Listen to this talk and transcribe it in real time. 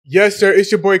Yes, sir. It's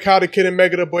your boy Kyle the Kid and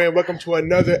Mega the Boy, and welcome to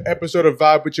another episode of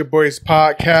Vibe with Your Boys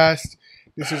podcast.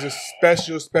 This is a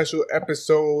special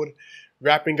episode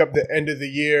wrapping up the end of the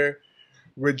year.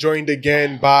 We're joined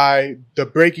again by the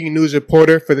breaking news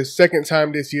reporter for the second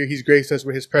time this year. He's graced us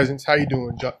with his presence. How you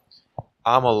doing, John?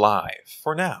 I'm alive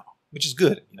for now, which is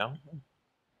good, you know.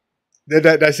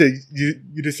 That's it.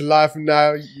 You just alive from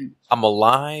now. I'm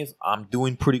alive. I'm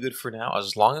doing pretty good for now.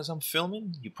 As long as I'm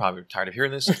filming, you probably are tired of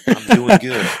hearing this. I'm doing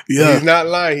good. Yeah, he's not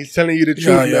lying. He's telling you the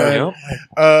truth, man.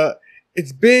 Yeah.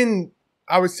 It's been,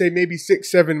 I would say, maybe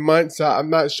 6-7 months. I'm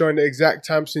not sure the exact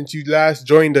time since you last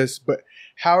joined us, but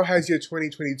how has your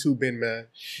 2022 been, man?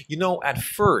 You know, at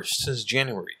first, since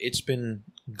January, it's been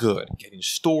good. Getting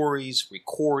stories,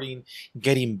 recording,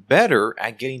 getting better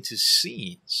at getting to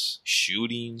scenes,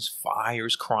 shootings,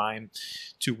 fires, crime,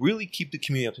 to really keep the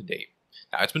community up to date.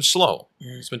 Now, it's been slow.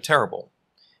 It's been terrible.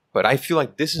 But I feel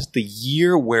like this is the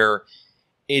year where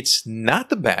it's not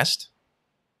the best.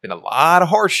 Been a lot of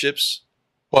hardships,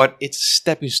 but it's a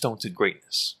stepping stone to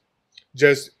greatness.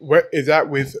 Just what is that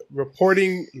with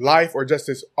reporting life or just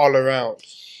this all around?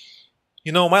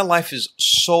 You know, my life is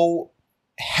so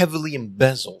heavily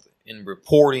embezzled in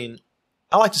reporting.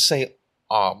 I like to say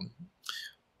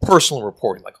personal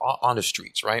reporting, like on the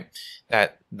streets, right?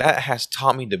 That has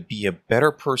taught me to be a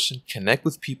better person, connect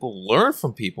with people, learn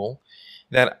from people,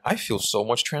 that I feel so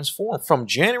much transformed. From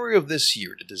January of this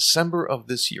year to December of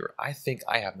this year, I think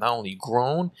I have not only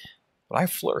grown, but I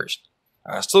flourished.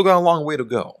 I still got a long way to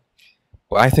go.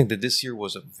 But I think that this year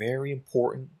was a very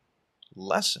important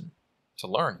lesson to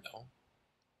learn, though.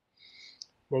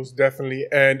 Most definitely.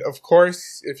 And of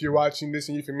course, if you're watching this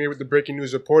and you're familiar with the Breaking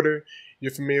News Reporter,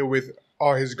 you're familiar with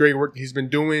all his great work he's been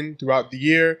doing throughout the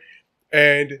year.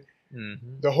 And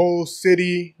the whole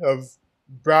city of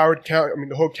Broward County,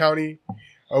 the whole county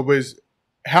was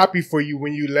happy for you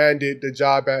when you landed the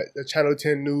job at the Channel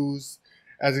 10 News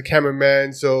as a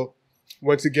cameraman. So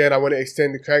once again, I want to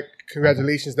extend the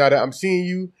congratulations now that I'm seeing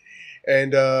you,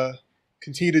 and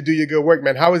continue to do your good work,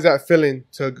 man. How is that feeling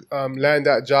to land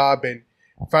that job and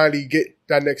finally get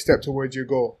that next step towards your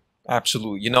goal?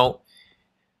 Absolutely. You know,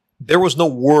 there was no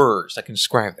words that can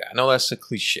describe that. I know that's a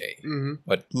cliche,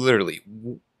 but literally,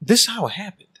 this is how it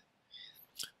happened.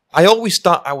 I always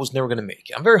thought I was never going to make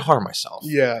it. I'm very hard on myself.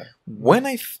 Yeah.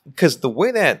 Because the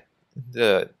way that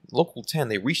the Local 10,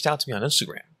 they reached out to me on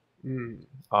Instagram.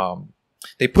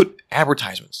 They put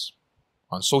advertisements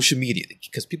on social media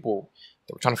because they were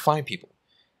trying to find people.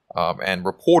 And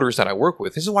reporters that I work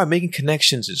with. This is why making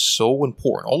connections is so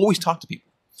important. Always talk to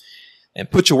people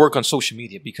and put your work on social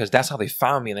media, because that's how they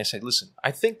found me. And they said, listen, I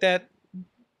think that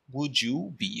would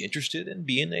you be interested in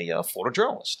being a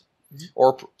photojournalist or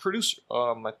a producer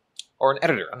or an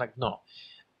editor? I'm like, no,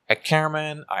 a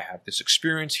cameraman, I have this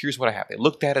experience. Here's what I have. They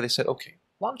looked at it. They said, okay,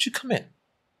 why don't you come in?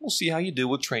 We'll see how you do.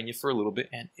 We'll train you for a little bit.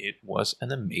 And it was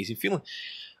an amazing feeling.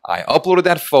 I uploaded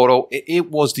that photo. It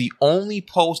was the only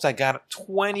post I got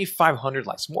 2,500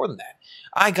 likes, more than that.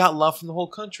 I got love from the whole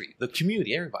country, the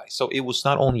community, everybody. So it was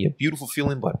not only a beautiful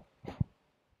feeling, but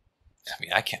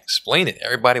I can't explain it.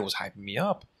 Everybody was hyping me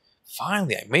up.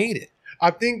 Finally, I made it. I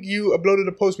think you uploaded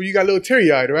a post where you got a little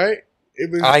teary-eyed, right?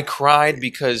 I cried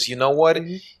because, you know what?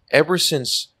 Ever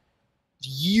since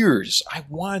years, I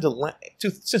wanted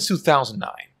to, since 2009,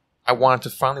 I wanted to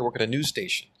finally work at a news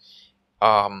station.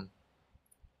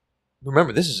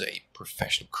 Remember, this is a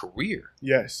professional career.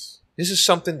 Yes. This is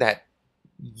something that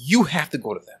you have to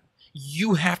go to them.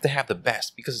 You have to have the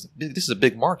best, because this is a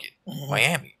big market,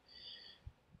 Miami.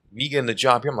 Me getting the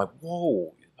job here, I'm like,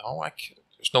 whoa,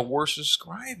 there's no words to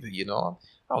describe it,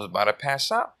 I was about to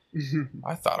pass out.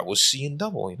 I thought I was seeing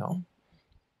double,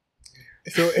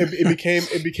 So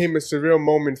it became a surreal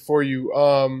moment for you.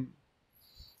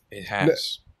 It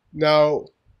has. Now,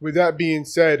 with that being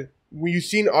said, when you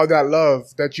seen all that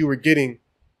love that you were getting,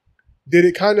 did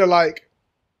it kind of like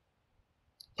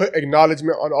put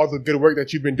acknowledgement on all the good work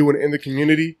that you've been doing in the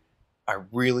community? I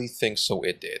really think so.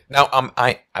 It did. Now,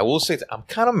 I will say that I'm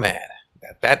kind of mad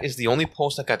that is the only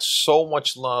post that got so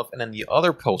much love, and then the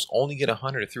other posts only get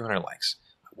 100 or 300 likes.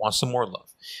 I want some more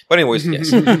love. But anyways, yes.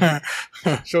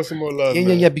 Show some more love.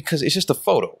 Yeah, because it's just a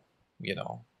photo,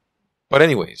 But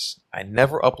anyways, I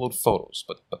never upload photos.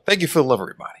 But thank you for the love,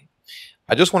 everybody.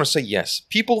 I just want to say yes.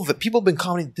 People have been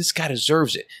commenting, this guy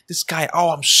deserves it. This guy,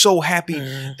 I'm so happy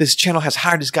this channel has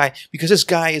hired this guy, because this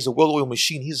guy is a well-oiled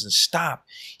machine. He doesn't stop.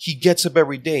 He gets up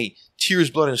every day, tears,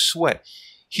 blood, and sweat.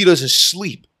 He doesn't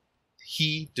sleep.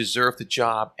 He deserved the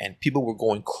job, and people were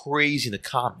going crazy in the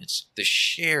comments, the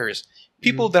shares.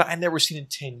 People that I never seen in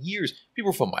 10 years.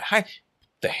 People from my high,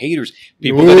 the haters,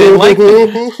 people that didn't like me.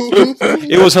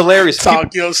 It was hilarious.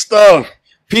 Talk your stuff.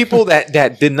 People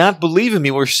that did not believe in me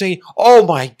were saying, "Oh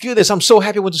my goodness, I'm so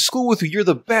happy I went to school with you. You're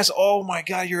the best. Oh my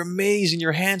God, you're amazing.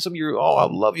 You're handsome. I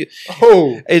love you."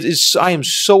 Oh, I am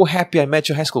so happy I met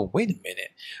you in high school. Wait a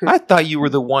minute. I thought you were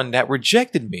the one that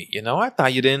rejected me. You know, I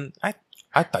thought you didn't.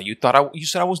 I thought you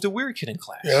said I was the weird kid in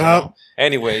class. Yeah. You know?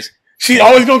 Anyways, She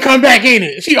always gonna come back, ain't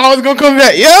it? She always gonna come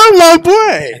back. Yeah, my boy.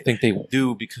 I think they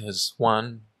do because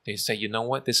one, they say, you know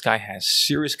what, this guy has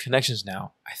serious connections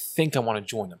now. I think I want to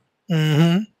join him.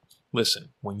 Mm-hmm. Listen,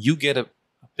 when you get a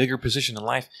bigger position in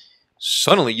life,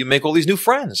 suddenly you make all these new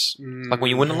friends. Like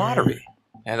when you win the lottery.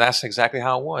 And that's exactly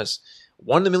how it was.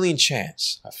 1 in a million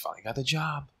chance. I finally got the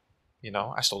job. You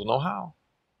know, I still don't know how.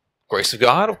 Grace of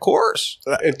God, of course.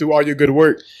 and through all your good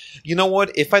work. You know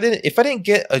what? If I didn't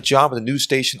get a job at the news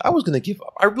station, I was gonna give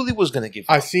up. I really was gonna give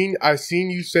up. I seen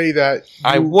you say that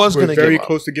I you was were gonna very give up.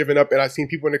 close to giving up, and I seen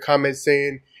people in the comments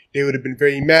saying they would have been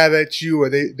very mad at you, or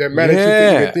they're mad at you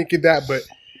Yeah. for thinking that. But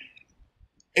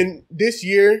in this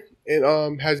year, it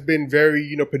has been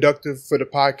very productive for the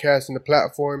podcast and the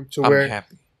platform to I'm where,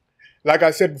 happy. like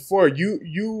I said before,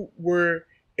 you were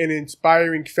an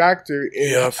inspiring factor in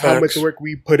Yeah, how much facts. work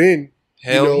we put in,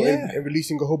 Hell yeah. and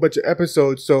releasing a whole bunch of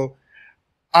episodes. So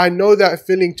I know that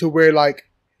feeling to where like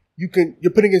you're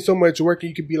putting in so much work and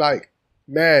you could be like,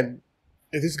 man,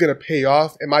 is this gonna pay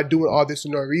off? Am I doing all this for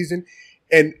no reason?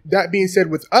 And that being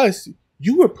said, with us,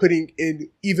 you were putting in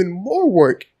even more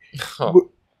work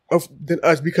than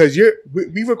us because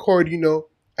we record,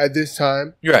 at this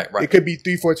time. You're right. It could be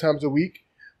 3-4 times a week,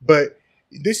 but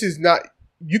this is not.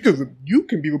 You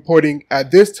can be reporting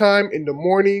at this time in the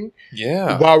morning,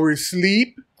 Yeah. while we're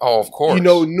asleep. Oh, of course.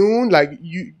 Noon. Like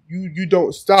you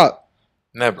don't stop.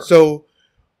 Never. So,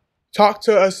 talk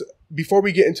to us before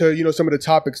we get into some of the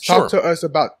topics. Talk Sure. to us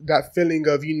about that feeling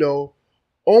of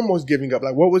almost giving up.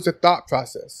 Like, what was the thought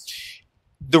process?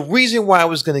 The reason why I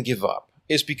was going to give up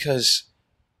is because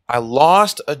I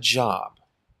lost a job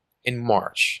in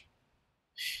March.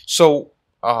 So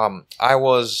I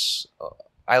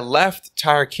left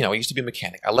Tire Kino. I used to be a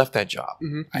mechanic. I left that job.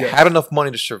 Mm-hmm. I had enough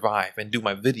money to survive and do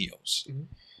my videos. Mhm.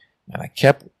 And I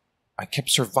kept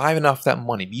surviving off that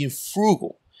money, being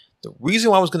frugal. The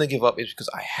reason why I was going to give up is because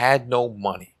I had no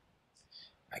money.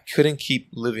 I couldn't keep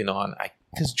living on.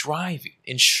 Because driving,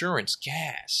 insurance,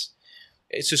 gas,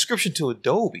 a subscription to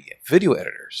Adobe, video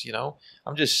editors,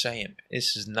 I'm just saying,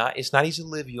 it's not easy to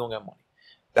live if you don't got money.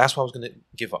 That's why I was going to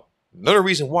give up. Another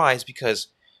reason why is because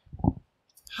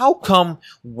how come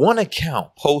one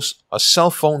account posts a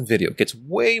cell phone video, gets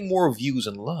way more views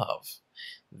and love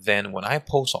than when I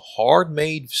post a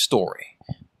hard-made story?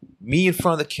 Me in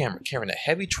front of the camera, carrying a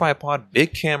heavy tripod,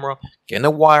 big camera, getting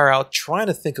a wire out, trying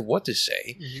to think of what to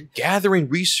say, gathering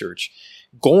research,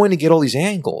 going to get all these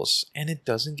angles, and it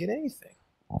doesn't get anything.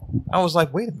 I was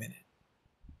like, wait a minute.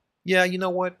 Yeah, you know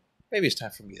what? Maybe it's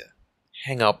time for me to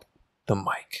hang up the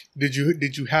mic. Did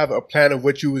you have a plan of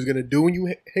what you was gonna do when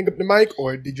you hang up the mic,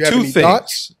 or did you have Two any things.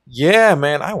 thoughts? Yeah,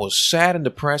 man, I was sad and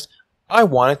depressed. I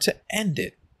wanted to end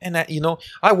it, and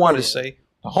I wanted to say,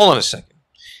 hold on a second.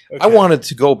 Okay. I wanted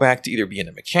to go back to either being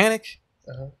a mechanic,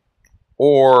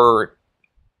 or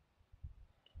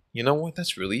you know what?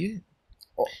 That's really it.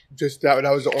 Just that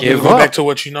was the only. Give Go up. back to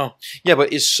what you know. Yeah,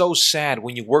 but it's so sad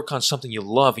when you work on something you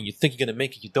love and you think you're gonna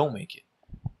make it, you don't make it.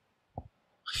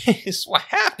 It's what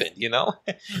happened,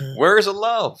 Where's the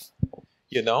love?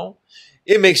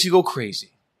 It makes you go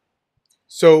crazy.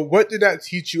 So, what did that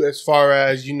teach you as far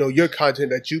as your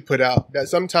content that you put out? That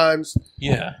sometimes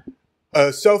Yeah.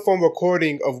 a cell phone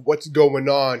recording of what's going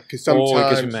on, because sometimes it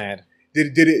gets me mad.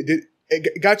 Did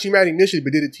it got you mad initially,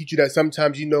 but did it teach you that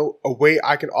sometimes a way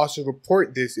I can also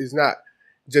report this is not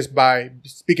just by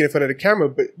speaking in front of the camera,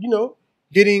 but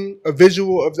getting a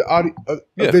visual of the audio,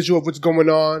 a visual of what's going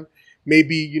on,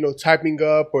 maybe typing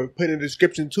up or putting a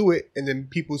description to it, and then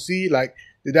people see. Like,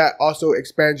 did that also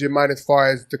expand your mind as far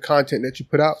as the content that you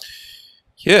put out?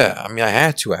 Yeah, I mean, I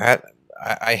had to.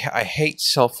 I hate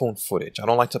cell phone footage. I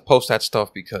don't like to post that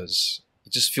stuff because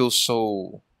it just feels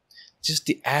so. Just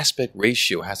the aspect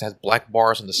ratio has black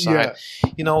bars on the side.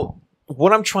 Yeah.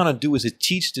 What I'm trying to do is to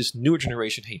teach this newer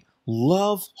generation, hey,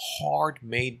 love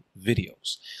hard-made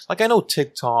videos. Like, I know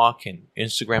TikTok and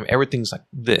Instagram, everything's like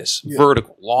this,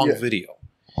 vertical, long video.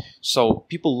 So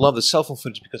people love the cell phone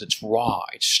footage because it's raw,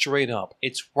 it's straight up,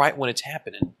 it's right when it's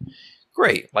happening.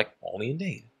 Great, like Only in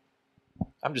Dade.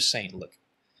 I'm just saying, look,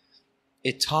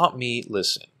 it taught me,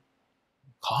 listen,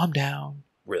 calm down,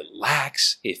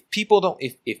 relax. If people are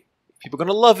going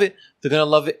to love it, they're going to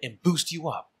love it and boost you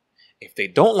up. If they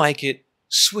don't like it,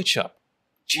 switch up,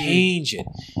 change it.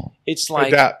 It's like,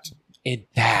 adapt.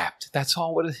 Adapt. That's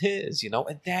all what it is,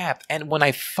 adapt. And when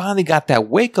I finally got that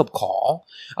wake-up call,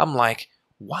 I'm like,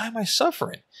 why am I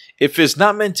suffering? If it's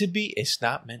not meant to be, it's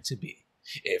not meant to be.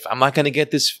 If I'm not going to get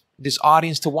this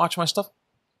audience to watch my stuff,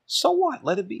 so what?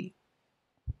 Let it be.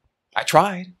 I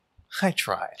tried.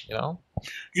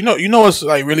 You know what's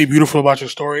like really beautiful about your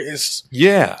story is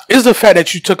is the fact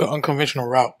that you took an unconventional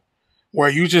route where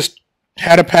you just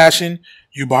had a passion,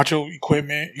 you bought your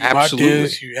equipment, you bought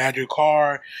this, you had your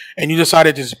car, and you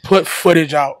decided to just put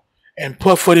footage out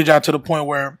to the point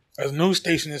where a news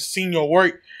station has seen your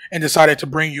work and decided to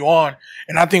bring you on.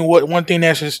 And I think one thing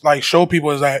that's just like show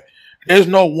people is that there's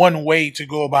no one way to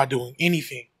go about doing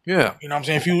anything. Yeah. You know what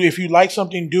I'm saying? If you like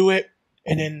something, do it,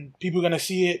 and then people are gonna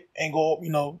see it and go,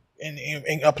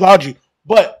 and applaud you.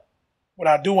 But what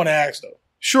I do want to ask though,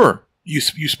 sure, you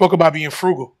spoke about being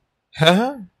frugal.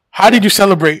 Uh-huh. How did you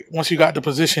celebrate once you got the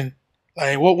position?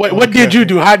 Like what did you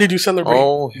do? How did you celebrate?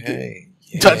 Oh, hey.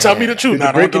 Yeah. Tell me the truth. Did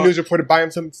the breaking news reporter buy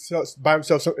himself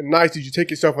something nice? Did you take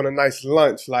yourself on a nice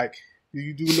lunch? Like, did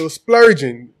you do a little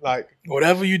splurging? Like,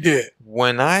 whatever you did.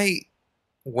 When I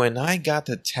got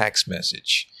the text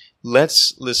message,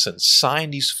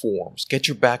 sign these forms, get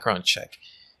your background check.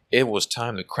 It was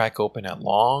time to crack open that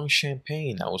long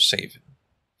champagne I was saving.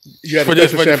 For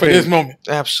this moment.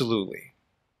 Absolutely.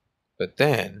 But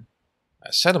then I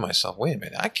said to myself, wait a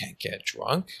minute, I can't get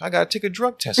drunk. I got to take a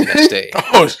drug test the next day.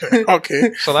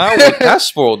 Okay. So that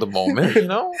spoiled the moment,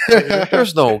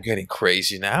 There's no getting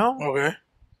crazy now. Okay.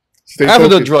 After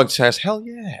the drug test, hell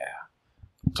yeah.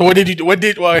 So what did you do? What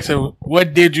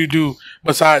did you do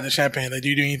besides the champagne? Like, did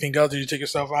you do anything else? Did you take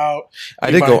yourself out?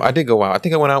 I did go out. I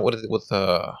think I went out with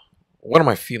one of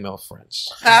my female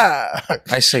friends.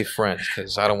 I say friends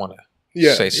because I don't want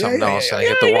to say something else and I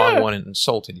get the wrong one and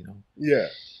insulted, Yeah.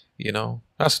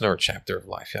 That's another chapter of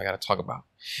life I got to talk about.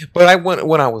 But I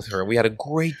went out with her. We had a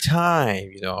great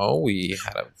time, We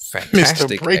had a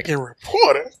fantastic... Mr. Breaking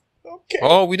Reporter. Okay.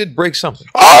 Oh, we did break something.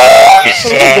 Oh, what's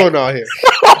going on here?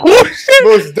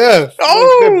 Most deaf.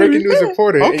 Breaking news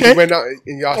reporter. Okay. And you went out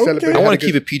and y'all celebrated. I want to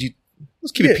keep it PG.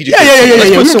 Let's keep it PG. Yeah.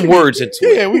 Let's put some words into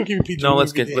it. Yeah, we can keep it PG. No,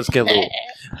 let's get a little.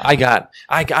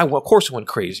 Of course, it went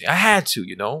crazy. I had to,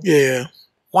 Yeah.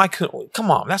 Why couldn't we?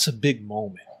 Come on, that's a big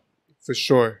moment. For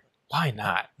sure. Why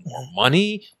not? More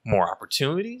money, more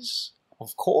opportunities.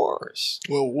 Of course.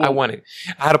 Well, I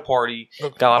had a party,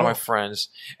 got a lot of my friends,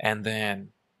 and then,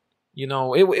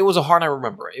 it was a hard night. I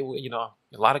remember it.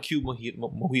 A lot of Cuban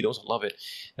mojitos. I love it.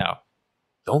 Now,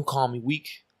 don't call me weak.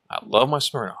 I love my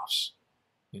Smirnoffs.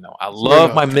 I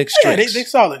love my mixed drinks. They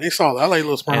solid. I like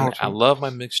little Smirnoffs. I love my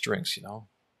mixed drinks.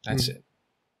 That's it.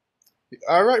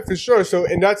 All right, for sure. So,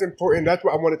 and that's important. That's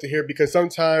what I wanted to hear because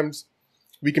sometimes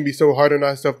we can be so hard on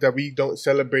ourselves that we don't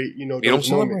celebrate. We don't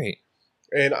celebrate.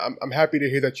 And I'm happy to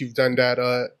hear that you've done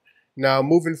that. Now,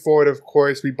 moving forward, of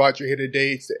course, we bought you here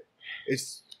today.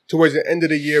 It's towards the end of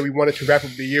the year. We wanted to wrap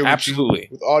up the year Absolutely.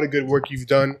 with all the good work you've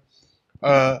done.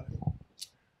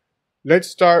 Let's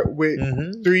start with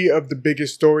 3 of the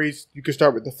biggest stories. You can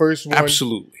start with the first one.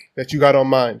 Absolutely. That you got on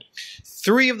mind.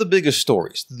 3 of the biggest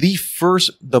stories. The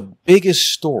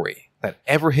biggest story that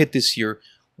ever hit this year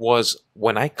was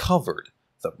when I covered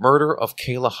the murder of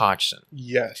Kayla Hodgson.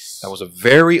 Yes. That was a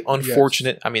very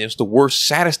unfortunate, it was the worst,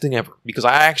 saddest thing ever because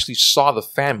I actually saw the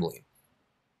family.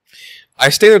 I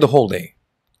stayed there the whole day.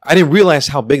 I didn't realize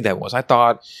how big that was. I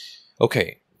thought,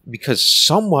 okay, because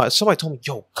somebody told me,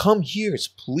 yo, come here, it's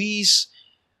police.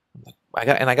 I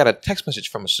got a text message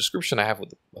from a subscription I have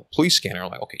with a police scanner. I'm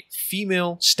like, okay,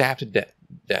 female stabbed to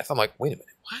death. I'm like, wait a minute,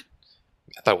 what?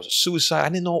 I thought it was a suicide. I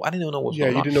didn't know what was going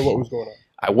on. Yeah, you didn't know what was going on.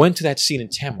 I went to that scene in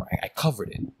Tamarack. I covered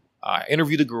it. I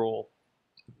interviewed the girl,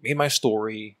 made my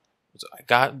story. I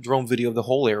got drone video of the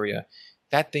whole area.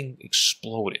 That thing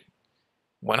exploded.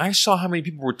 When I saw how many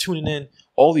people were tuning in,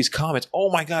 all these comments, oh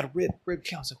my God, Rib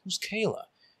Kayla. I was like, who's Kayla?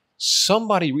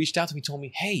 Somebody reached out to me, told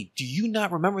me, hey, do you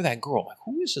not remember that girl? I'm like,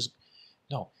 who is this?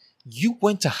 No, you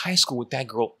went to high school with that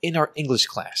girl in our English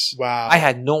class. Wow. I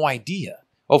had no idea.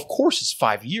 Of course, it's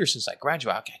 5 years since I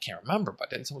graduated. I can't remember.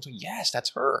 But then someone told me, yes,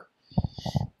 that's her.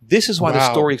 This is why the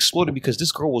story exploded because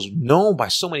this girl was known by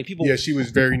so many people. Yeah, she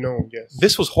was very known, yes.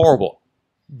 This was horrible.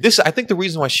 I think the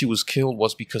reason why she was killed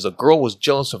was because a girl was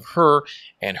jealous of her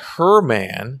and her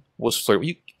man was flirting.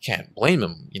 You can't blame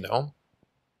him,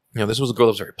 this was a girl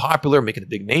that was very popular, making a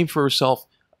big name for herself.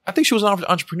 I think she was an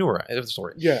entrepreneur. I have the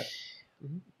story. Yeah.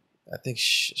 I think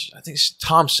it's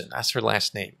Thompson. That's her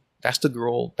last name. That's the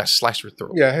girl that sliced her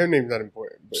throat. Yeah, her name's not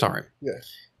important. But sorry. Yeah.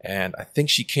 And I think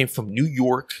she came from New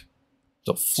York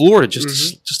to Florida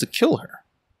just to kill her.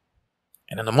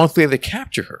 And then a month later, they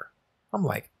capture her. I'm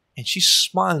like, and she's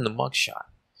smiling in the mugshot.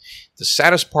 The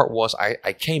saddest part was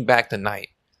I came back the night.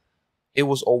 It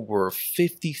was over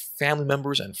 50 family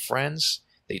members and friends.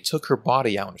 They took her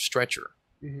body out on a stretcher.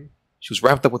 Mm-hmm. She was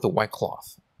wrapped up with a white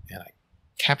cloth. And I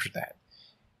captured that.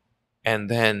 And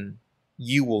then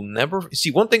you will never...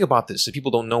 See, one thing about this, if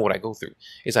people don't know what I go through,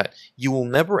 is that you will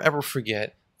never ever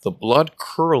forget the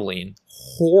blood-curdling,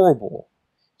 horrible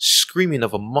screaming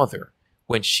of a mother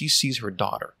when she sees her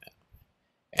daughter.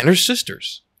 And her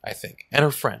sisters, I think, and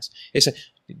her friends. They said,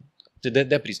 the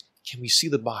deputies, can we see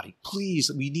the body?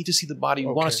 Please, we need to see the body.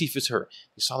 We want to see if it's her.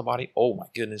 We saw the body. Oh my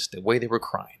goodness, the way they were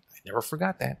crying. I never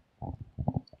forgot that.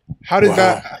 How did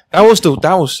that? That was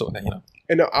so, you know.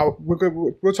 And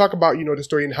we'll talk about, you know, the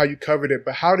story and how you covered it,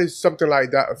 but how does something like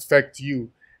that affect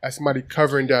you as somebody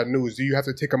covering that news? Do you have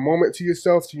to take a moment to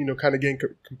yourself to, you know, kind of gain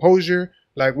composure?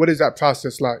 Like, what is that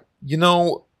process like? You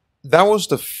know, that was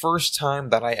the first time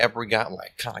that I ever got,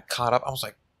 like, kind of caught up. I was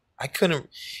like, I couldn't,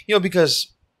 you know,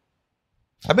 because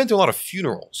I've been to a lot of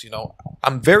funerals, you know.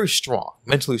 I'm very strong,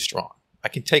 mentally strong. I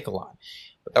can take a lot.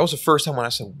 But that was the first time when I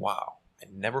said, wow, I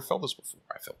never felt this before.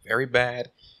 I felt very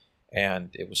bad. And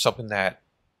it was something that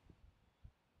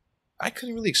I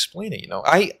couldn't really explain it, you know.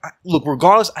 I look,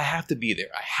 regardless, I have to be there.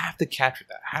 I have to capture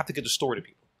that. I have to get the story to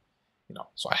people, you know.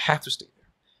 So I have to stay there.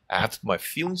 I have to put my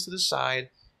feelings to the side,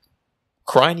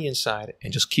 cry on the inside,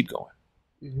 and just keep going.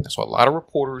 Mm-hmm. That's why a lot of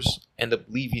reporters end up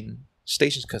leaving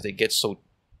stations because they get so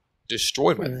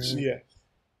destroyed by this. Yeah.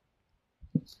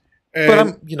 But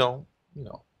I'm, you know.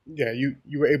 Yeah, you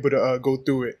were able to go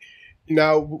through it.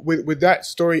 Now, with that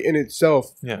story in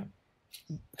itself, yeah.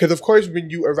 Because of course, when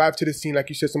you arrive to the scene, like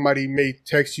you said, somebody may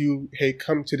text you, "Hey,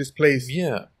 come to this place."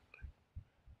 Yeah.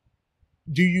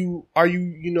 Are you,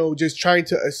 you know, just trying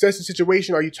to assess the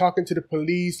situation? Are you talking to the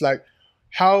police? Like,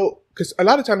 how? Because a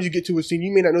lot of times you get to a scene,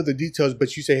 you may not know the details,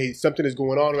 but you say, "Hey, something is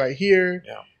going on right here."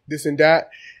 Yeah. This and that.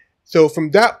 So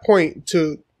from that point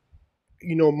to,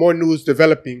 you know, more news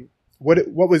developing, what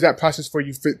was that process for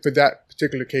you for that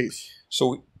particular case?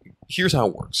 So here's how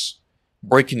it works.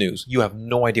 Breaking news. You have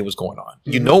no idea what's going on.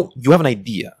 Mm-hmm. You know, you have an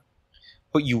idea,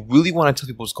 but you really want to tell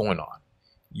people what's going on.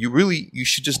 You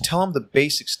should just tell them the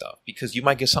basic stuff because you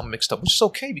might get something mixed up, which is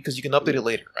okay because you can update it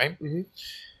later, right? Mm-hmm.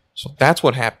 So that's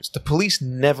what happens. The police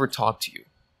never talk to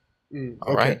you.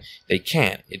 All right? They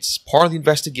can't. It's part of the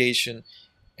investigation.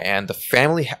 And the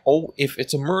family, if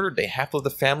it's a murder, they have to let the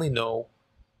family know.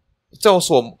 It's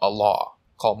also a law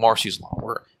called Marcy's Law,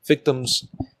 where victims,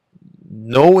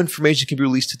 no information can be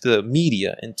released to the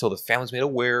media until the family's made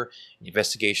aware and the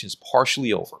investigation is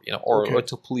partially over, you know, or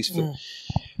until police feel.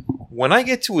 When I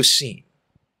get to a scene,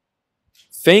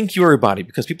 thank you everybody,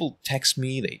 because people text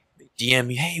me, they DM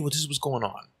me, hey, this is what's going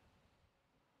on.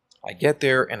 I get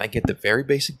there and I get the very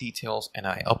basic details and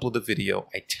I upload the video.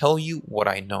 I tell you what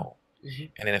I know. Mm-hmm.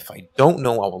 And then if I don't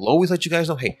know, I will always let you guys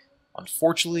know, hey,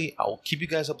 unfortunately, I will keep you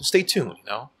guys up to stay tuned, you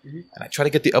know? Mm-hmm. And I try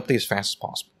to get the update as fast as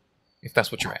possible, if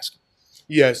that's what you're asking.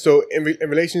 Yeah, so in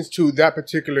relations to that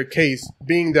particular case,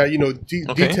 being that, you know,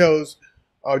 details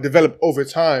develop over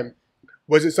time,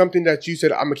 was it something that you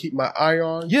said, I'm going to keep my eye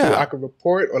on so I can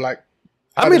report? Or like,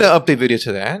 I made an update video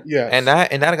to that. Yeah. And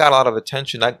that got a lot of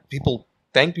attention. People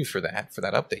thanked me for that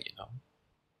update, you know?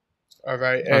 All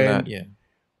right. And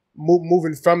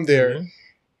moving from there,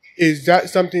 is that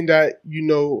something that, you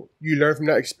know, you learn from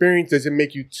that experience? Does it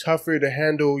make you tougher to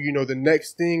handle, you know, the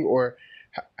next thing? Or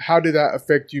how did that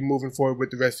affect you moving forward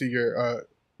with the rest of your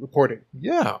reporting?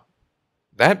 Yeah,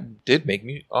 that did make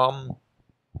me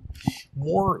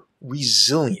more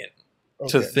resilient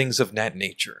to things of that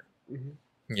nature.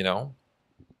 Mm-hmm. You know,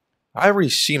 I already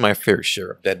see my fair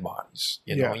share of dead bodies.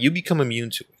 You know, you become immune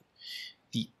to it.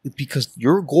 Because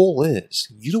your goal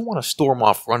is, you don't want to storm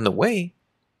off, run away.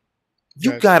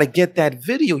 You got to get that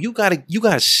video. You got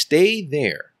to stay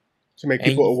there to make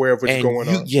people aware of what's going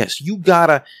on. Yes, you got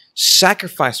to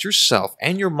sacrifice yourself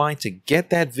and your mind to get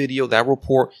that video, that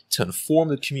report, to inform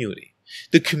the community.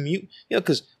 You know,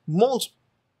 because most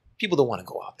people don't want to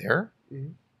go out there.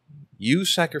 Mm-hmm. You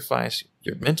sacrifice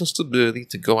your mental stability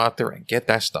to go out there and get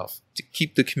that stuff to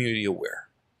keep the community aware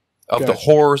of the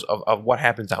horrors of what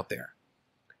happens out there.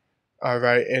 All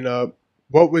right. And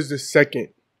what was the second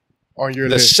on your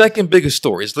list? The second biggest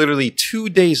story is literally 2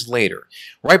 days later,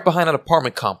 right behind an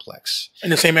apartment complex.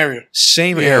 In the same area.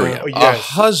 Same area. A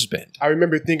husband. I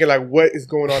remember thinking, like, what is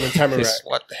going on in Tamarack?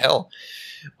 What the hell?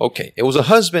 Okay. It was a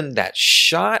husband that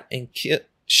shot and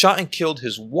killed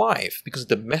his wife because of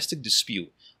domestic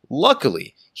dispute.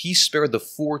 Luckily, he spared the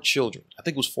 4 children. I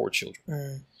think it was 4 children.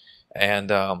 Mm. And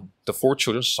the 4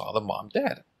 children saw the mom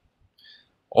dead.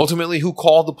 Ultimately, who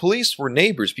called the police were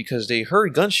neighbors because they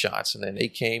heard gunshots, and then they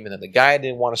came, and then the guy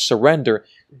didn't want to surrender.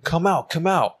 Come out.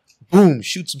 boom,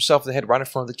 shoots himself in the head right in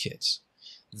front of the kids.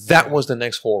 That was the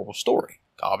next horrible story.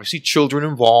 Obviously, children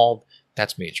involved.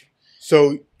 That's major.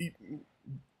 So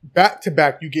back to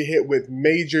back, you get hit with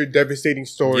major devastating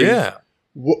stories. Yeah.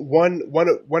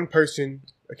 One person,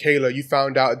 Kayla, you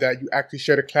found out that you actually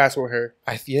shared a class with her.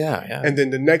 Yeah. And then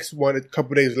the next one, a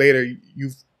couple days later,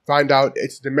 you find out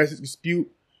it's a domestic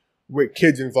dispute with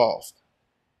kids involved.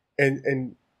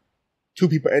 And 2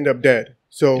 people end up dead.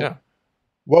 So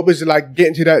what was it like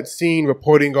getting to that scene,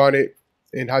 reporting on it,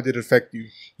 and how did it affect you?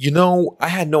 You know, I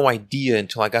had no idea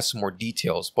until I got some more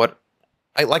details, but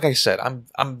like I said,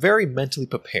 I'm very mentally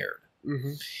prepared.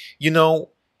 Mm-hmm. You know,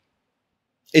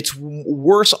 it's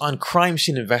worse on crime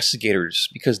scene investigators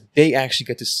because they actually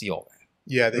get to see all that.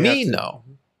 Yeah, me no.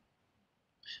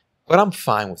 But I'm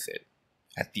fine with it.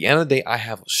 At the end of the day, I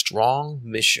have a strong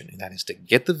mission, and that is to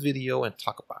get the video and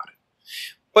talk about it.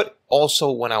 But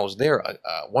also, when I was there,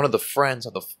 one of the friends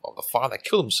of the father that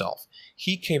killed himself,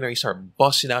 he came there. He started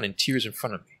busting out in tears in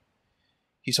front of me.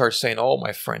 He started saying, "Oh,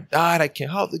 my friend died. I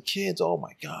can't help the kids. Oh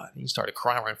my God!" And he started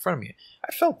crying right in front of me.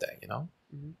 I felt that, you know,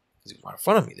 because he was right in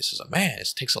front of me. This is a man.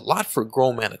 It takes a lot for a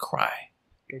grown man to cry.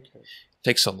 Okay. It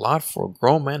takes a lot for a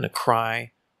grown man to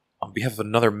cry on behalf of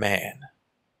another man.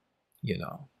 You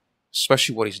know,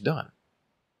 especially what he's done.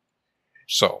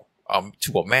 So,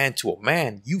 to a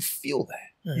man, you feel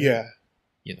that. Yeah.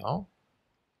 You know?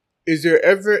 Is there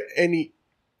ever any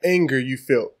anger you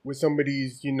feel with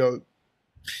somebody's, you know,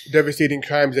 devastating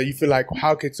crimes that you feel like,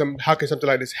 how could something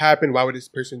like this happen? Why would this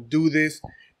person do this?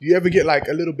 Do you ever get like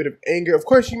a little bit of anger? Of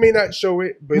course, you may not show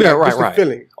it, but yeah, like, right. The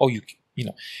feeling. Oh, you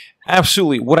know,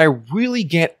 absolutely. What I really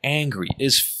get angry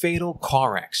is fatal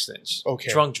car accidents.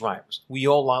 Okay. Drunk drivers. We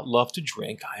all love to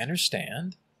drink. I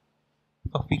understand.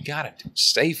 But we gotta do it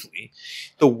safely.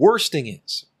 The worst thing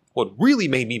is, what really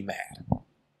made me mad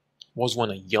was when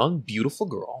a young, beautiful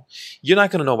girl, you're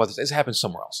not going to know about this. This happens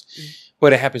somewhere else,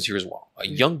 but it happens here as well. A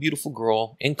young, beautiful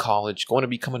girl in college, going to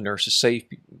become a nurse to save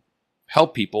people,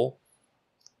 help people,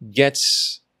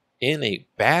 gets in a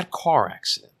bad car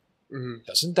accident.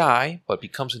 Doesn't die, but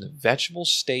becomes in a vegetable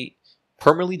state,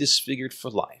 permanently disfigured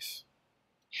for life,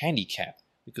 handicapped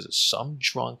because of some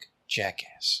drunk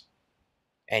jackass.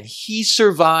 And he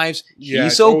survives. Yeah,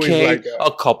 he's okay. Like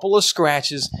a couple of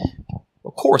scratches.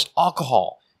 Of course,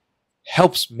 alcohol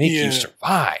helps make you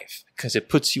survive because it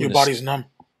puts you your body's numb.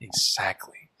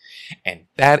 Exactly. And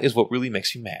that is what really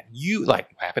makes you mad. You, like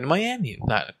what happened in Miami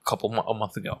not a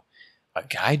month ago. A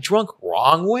guy drunk,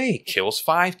 wrong way, kills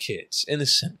 5 kids.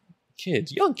 Innocent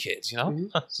kids, young kids, you know?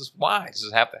 This is why does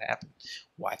this have to happen?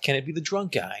 Why can't it be the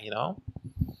drunk guy, you know?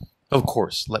 Of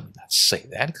course, let me not say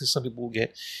that because some people will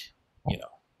get, you know,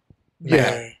 mad.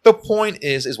 Yeah. The point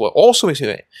is what also makes me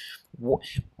mad.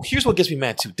 Here's what gets me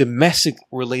mad too: domestic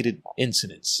related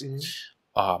incidents.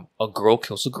 A girl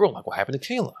kills a girl, like what happened to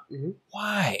Kayla.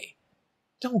 Why?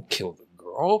 Don't kill the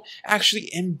girl. Actually,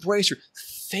 embrace her.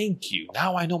 Thank you.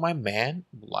 Now I know my man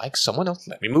likes someone else.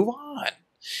 Let me move on.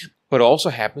 But it also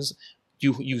happens.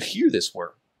 You hear this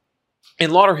word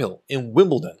in Lauderhill, in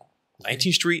Wimbledon,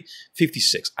 19th Street,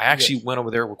 56. I actually went over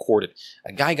there, recorded.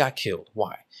 A guy got killed.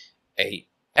 Why? A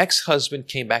ex-husband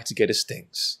came back to get his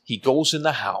things. He goes in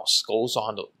the house, goes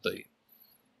on the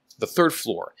 3rd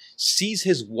floor, sees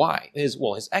his wife, his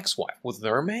ex-wife with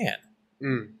another man.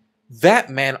 That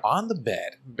man on the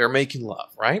bed, they're making love,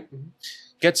 right?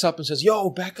 Gets up and says, "Yo,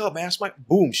 back up, man. That's my..."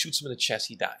 Boom, shoots him in the chest.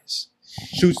 He dies.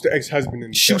 Shoots the ex-husband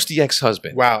in the Shoots chest. the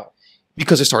ex-husband. Wow.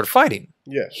 Because they started fighting.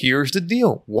 Yeah. Here's the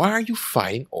deal. Why are you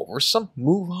fighting over some...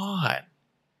 Move on.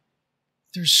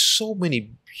 There's so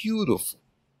many beautiful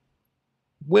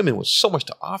women with so much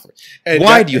to offer. And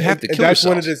why do you have to kill yourself? That's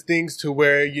one of those things to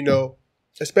where, you know,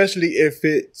 especially if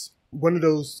it's one of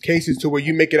those cases to where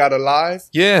you make it out alive.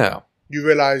 Yeah. You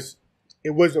realize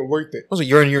it wasn't worth it.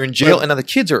 You're in jail and now the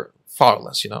kids are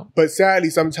fatherless, you know? But sadly,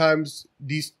 sometimes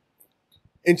these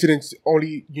incidents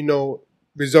only, you know,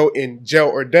 result in jail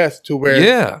or death to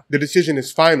where the decision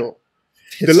is final.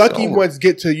 The lucky ones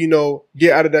get to, you know,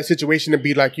 get out of that situation and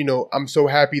be like, you know, I'm so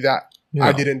happy that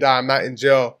I didn't die. I'm not in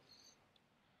jail.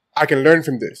 I can learn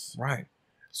from this. Right.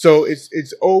 So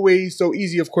it's always so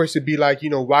easy, of course, to be like, you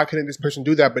know, why couldn't this person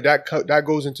do that? But that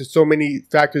goes into so many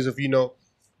factors of, you know,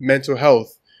 mental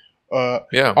health.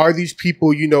 Are these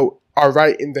people, you know, are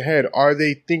right in the head? Are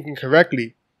they thinking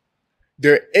correctly?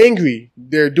 They're angry.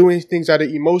 They're doing things out of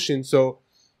emotion. So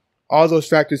all those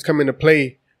factors come into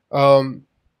play.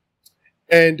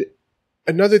 And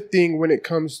another thing when it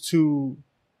comes to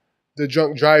the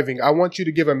drunk driving, I want you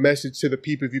to give a message to the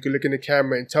people. If you could look in the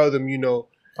camera and tell them, you know.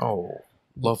 Oh,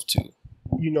 love to.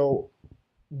 You know,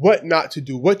 what not to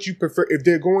do, what you prefer. If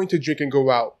they're going to drink and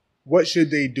go out, what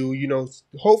should they do? You know,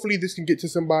 hopefully this can get to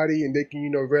somebody and they can, you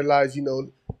know, realize, you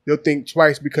know, they'll think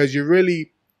twice because you're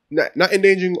really not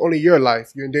endangering only your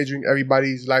life. You're endangering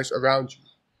everybody's lives around you.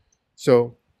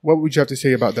 So what would you have to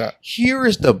say about that? Here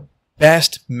is the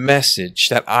best message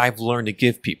that I've learned to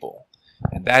give people,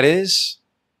 and that is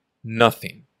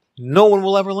nothing. No one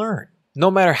will ever learn. No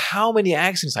matter how many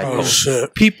accidents I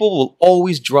post, people will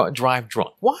always drive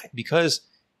drunk. Why? Because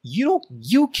you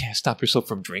can't stop yourself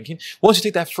from drinking. Once you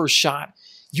take that first shot,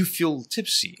 you feel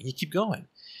tipsy and you keep going.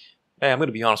 Hey, I'm going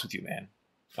to be honest with you, man.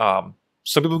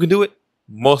 Some people can do it.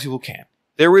 Most people can't.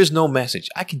 There is no message.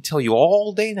 I can tell you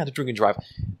all day not to drink and drive.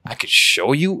 I could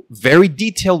show you very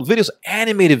detailed videos,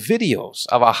 animated videos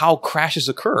about how crashes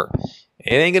occur.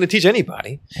 It ain't going to teach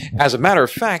anybody. As a matter of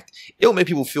fact, it'll make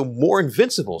people feel more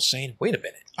invincible, saying, wait a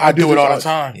minute. I do it all the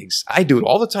time. I do it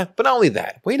all the time. But not only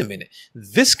that, wait a minute.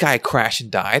 This guy crashed and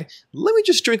died. Let me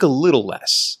just drink a little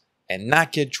less and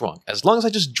not get drunk. As long as I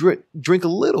just drink a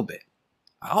little bit,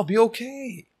 I'll be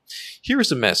okay. Here's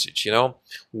the message, you know.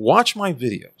 Watch my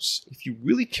videos. If you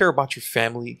really care about your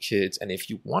family, kids, and if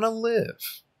you want to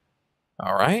live,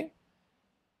 all right?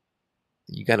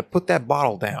 You got to put that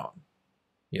bottle down,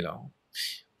 you know.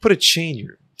 Put a chain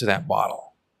to that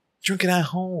bottle. Drink it at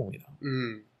home, you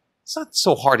know. It's not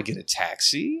so hard to get a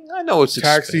taxi. I know it's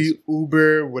expensive. Taxi,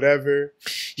 Uber, whatever.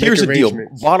 Here's the deal.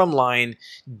 Bottom line,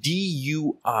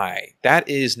 DUI. That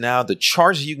is now the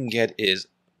charge that you can get is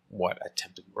what?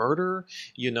 Attempted murder?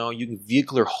 You know, you can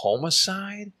vehicular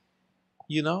homicide?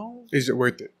 You know? Is it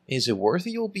worth it? Is it worth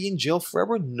it? You'll be in jail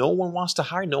forever. No one wants to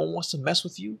hire. No one wants to mess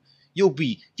with you. You'll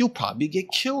probably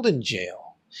get killed in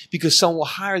jail because someone will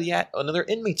hire another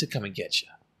inmate to come and get you.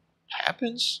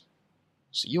 Happens.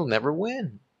 So you'll never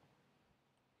win.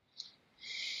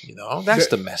 You know, that's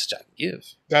the message I can give.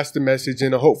 That's the message,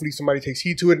 and hopefully somebody takes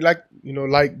heed to it. Like, you know,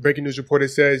 like Breaking News Reporter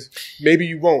says, maybe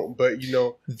you won't, but you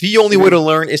know, the only way to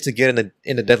learn is to get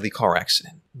in a deadly car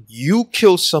accident. You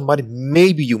kill somebody,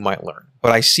 maybe you might learn.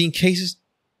 But I've seen cases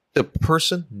the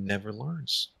person never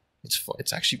learns.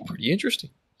 It's actually pretty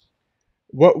interesting.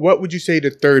 What would you say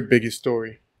the third biggest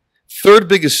story? Third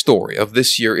biggest story of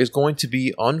this year is going to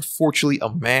be, unfortunately, a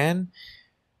man,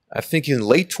 I think in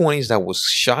late 20s, that was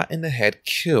shot in the head,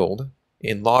 killed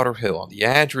in Lauderhill on the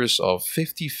address of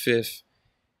 55th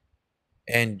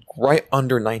and right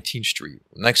under 19th Street,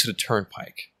 next to the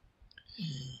Turnpike.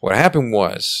 What happened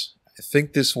was, I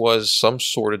think this was some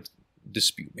sort of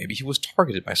dispute. Maybe he was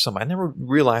targeted by somebody. I never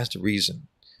realized the reason.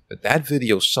 But that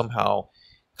video somehow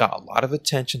got a lot of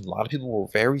attention. A lot of people were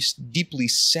very deeply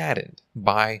saddened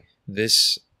by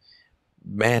this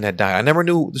man that died. I never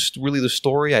knew really the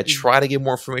story. I tried to get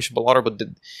more information about Lauder, but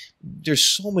there's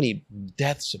so many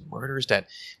deaths and murders that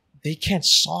they can't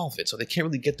solve it, so they can't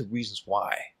really get the reasons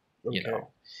why. Okay. You know,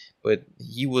 but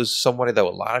he was somebody that a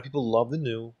lot of people loved and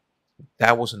knew.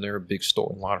 That wasn't their big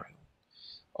story in Lauder,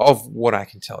 of what I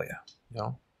can tell you. You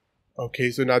know. Okay,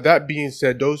 so now that being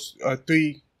said, those are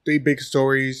three big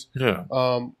stories. Yeah.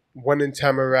 One in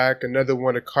Tamarack, another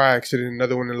one a car accident,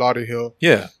 another one in Lauderhill.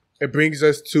 Yeah. It brings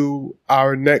us to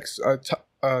our next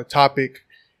topic.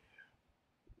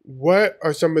 What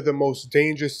are some of the most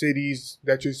dangerous cities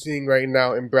that you're seeing right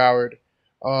now in Broward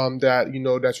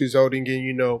that's resulting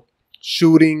in,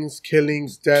 shootings,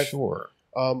 killings, death? Sure.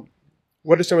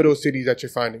 What are some of those cities that you're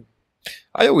finding?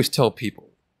 I always tell people,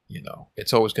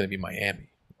 it's always going to be Miami,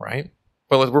 right?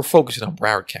 But we're focusing on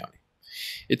Broward County.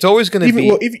 It's always going to be...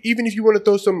 Well, even if you want to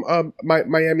throw some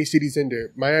Miami cities in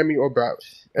there, Miami or Broward.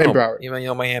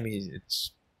 Broward. Miami,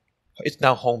 it's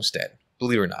now Homestead,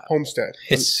 believe it or not. Homestead.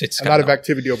 It's a lot of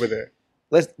activity over there.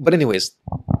 But anyways,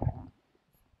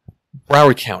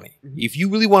 Broward County. Mm-hmm. If you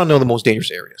really want to know the most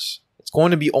dangerous areas, it's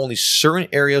going to be only certain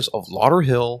areas of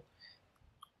Lauderhill,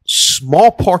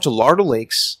 small parts of Lauder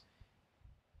Lakes,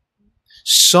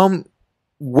 some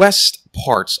west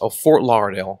parts of Fort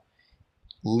Lauderdale,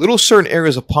 little certain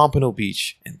areas of Pompano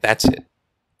Beach, and that's it.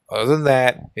 Other than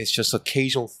that, it's just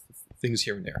occasional things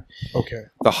here and there. Okay.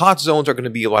 The hot zones are going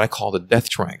to be what I call the death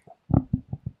triangle.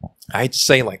 I hate to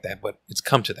say it like that, but it's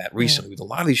come to that recently with a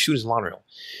lot of these shootings in Lauderdale.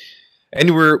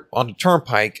 Anywhere on the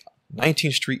Turnpike,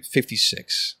 19th Street,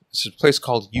 56. It's a place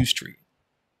called U Street.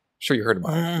 I'm sure you heard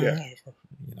about it.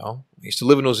 Yeah. I used to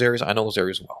live in those areas. I know those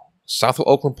areas well. South of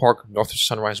Oakland Park, north of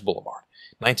Sunrise Boulevard.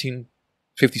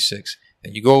 1956.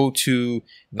 Then you go to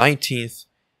 19th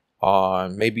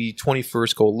on maybe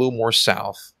 21st, go a little more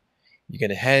south. You're going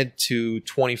to head to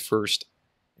 21st,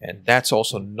 and that's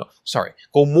also,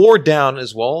 go more down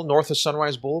as well, north of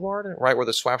Sunrise Boulevard, right where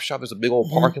the swap shop, there's a big old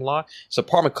parking lot. It's an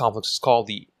apartment complex. It's called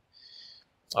the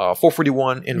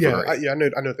 441 Inverary. Yeah, I know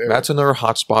that area. That's another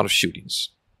hot spot of shootings.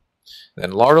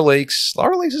 Then Larder Lakes.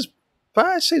 Larder Lakes is,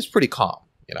 I'd say, it's pretty calm.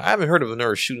 You know, I haven't heard of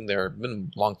another shooting there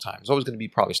in a long time. It's always going to be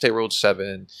probably State Road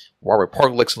 7, where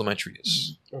Park Lakes Elementary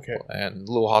is. Okay. And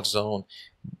a little hot zone,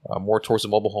 more towards the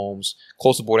mobile homes.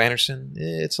 Close to Port Anderson,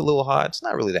 it's a little hot. It's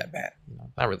not really that bad. You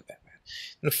know, not really that bad.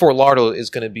 And Fort Lauderdale is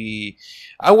going to be,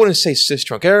 I wouldn't say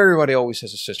Sistrunk. Everybody always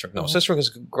says it's Sistrunk. No, Sistrunk has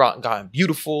gotten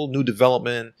beautiful, new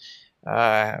development.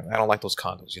 I don't like those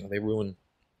condos. You know, they ruin.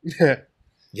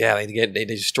 Yeah, they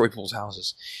destroy people's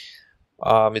houses.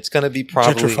 It's going to be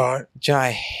probably gentrified.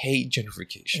 I hate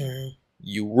gentrification.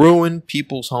 You ruin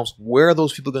people's homes. Where are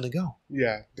those people going to go?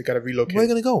 Yeah, they got to relocate. Where are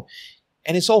they going to go?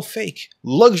 And it's all fake.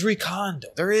 Luxury condo.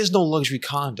 There is no luxury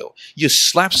condo. You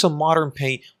slap some modern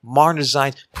paint, modern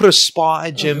design, put a spa,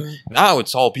 a gym. Now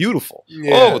it's all beautiful.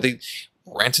 Yeah. Oh, they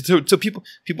rent it to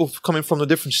people coming from the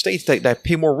different states that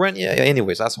pay more rent. Yeah.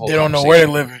 Anyways, that's the whole. They don't know where they're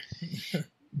living.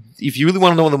 If you really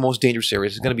want to know the most dangerous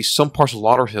areas, it's going to be some parts of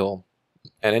Lauderhill,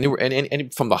 and anywhere,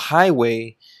 and from the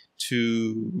highway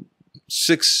to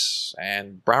 6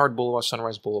 and Broward Boulevard,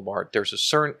 Sunrise Boulevard. There's a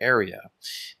certain area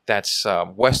that's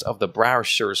west of the Broward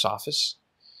Sheriff's Office.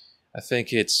 I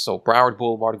think it's Broward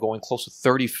Boulevard going close to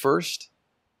 31st,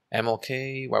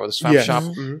 MLK, right with the swap shop.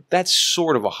 That's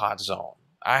sort of a hot zone.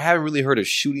 I haven't really heard of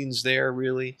shootings there,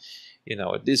 really. You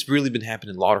know, it's really been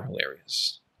happening in Lauderhill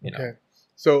areas. You know. Okay.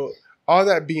 So all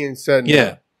that being said,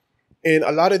 now, in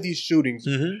a lot of these shootings,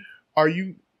 are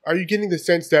you getting the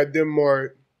sense that they're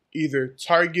more either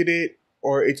targeted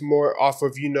or it's more off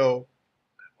of, you know,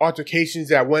 altercations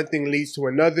that one thing leads to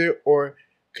another, or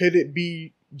could it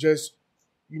be just,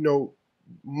 you know,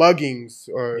 muggings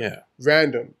or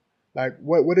random? Like,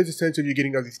 what is the sense of you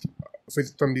getting of these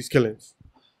from these killings?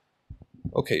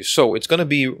 Okay, so it's going to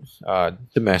be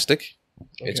domestic.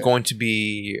 Okay. It's going to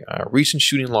be a recent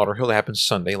shooting in Lauderhill that happened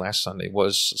last Sunday.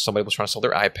 Was somebody was trying to sell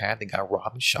their iPad. They got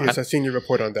robbed and shot. Yes, I seen your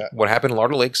report on that. What happened in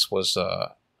Larder Lakes was,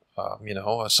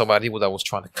 somebody that was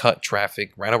trying to cut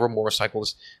traffic, ran over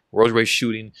motorcycles, road rage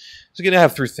shooting. So you're going to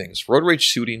have 3 things: road rage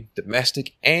shooting,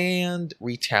 domestic, and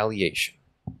retaliation.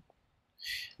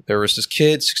 There was this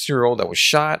kid, 16-year-old, that was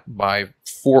shot by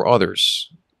 4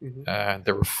 others.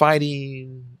 They were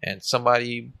fighting, and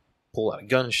somebody pulled out a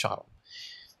gun and shot him.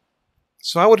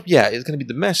 So it's going to be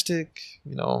domestic,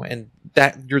 you know, and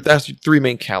that's your 3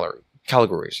 main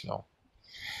categories, you know.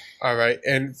 All right,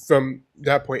 and from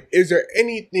that point, is there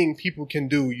anything people can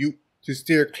do to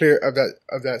steer clear of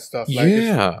that stuff? Like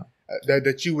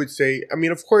that you would say. I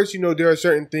mean, of course, you know, there are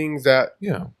certain things that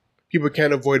people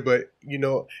can't avoid, but you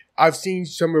know, I've seen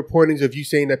some reportings of you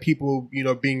saying that people, you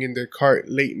know, being in their car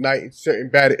late night in certain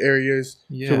bad areas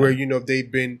to where, you know,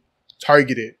 they've been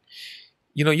targeted.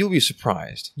 You know, you'll be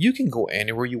surprised. You can go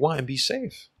anywhere you want and be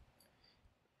safe.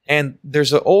 And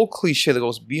there's an old cliche that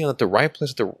goes, be at the right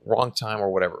place at the wrong time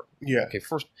or whatever. Yeah. Okay,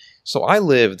 first, so I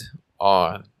lived in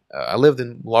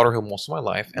Lauderhill most of my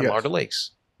life and Larder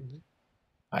Lakes.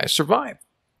 I survived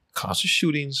constant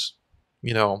shootings,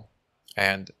 you know,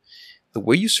 and the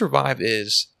way you survive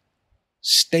is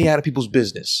stay out of people's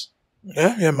business.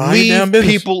 Yeah, mind your damn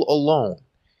business. Leave people alone.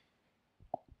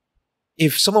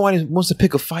 If someone wants to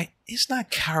pick a fight, it's not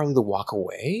cowardly to walk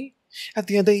away. At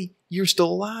the end of the day, you're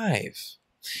still alive.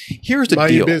 Here's the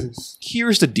deal.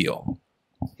 Here's the deal.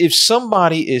 If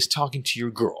somebody is talking to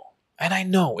your girl, and I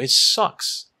know it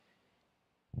sucks,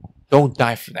 don't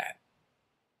die for that.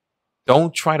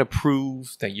 Don't try to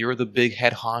prove that you're the big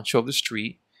head honcho of the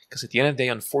street, because at the end of the day,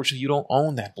 unfortunately, you don't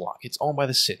own that block. It's owned by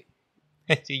the city.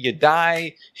 You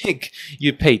die,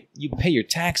 you pay your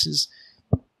taxes.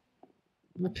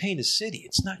 You're paying the city.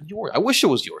 It's not yours. I wish it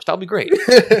was yours. That'd be great.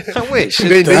 I wish.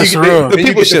 That's real. The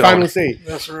people should finally say.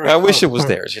 That's real. I wish it was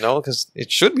theirs, you know, because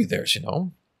it should be theirs, you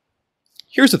know.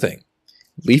 Here's the thing.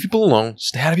 Leave people alone.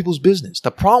 Stay out of people's business. The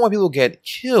problem why people get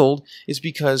killed is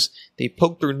because they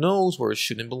poke their nose where it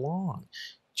shouldn't belong.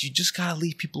 You just got to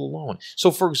leave people alone.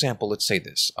 So, for example, let's say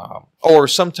this. Or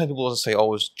sometimes people will say,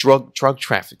 oh, it's drug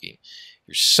trafficking.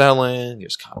 You're selling,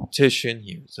 there's competition,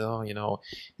 you know,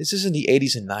 this isn't the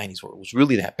 80s and 90s where it was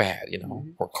really that bad, you know,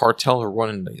 or cartels are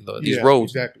running these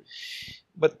roads. Exactly.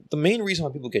 But the main reason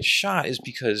why people get shot is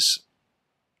because,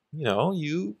 you know,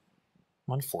 you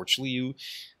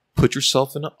put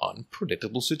yourself in an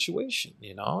unpredictable situation,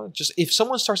 you know. Just if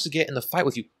someone starts to get in the fight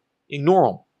with you, ignore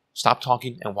them, stop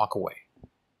talking and walk away.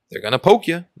 They're going to poke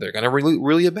you. They're going to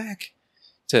reel you back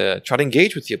to try to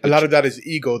engage with you. A lot of that is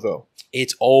ego, though.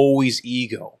 It's always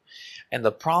ego. And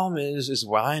the problem is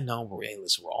what I know,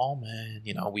 listen, we're all men,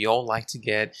 you know, we all like to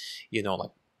get, you know, like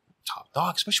top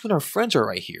dog, especially when our friends are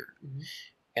right here.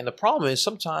 And the problem is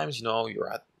sometimes, you're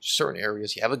at certain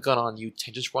areas, you have a gun on you,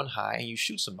 just run high and you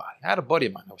shoot somebody. I had a buddy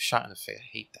of mine that was shot in the face. I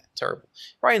hate that. Terrible.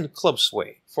 Right in the club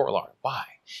sway, Fort Lauderdale. Why?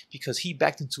 Because he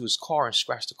backed into his car and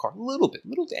scratched the car a little bit,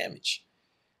 little damage.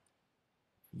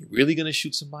 You're really going to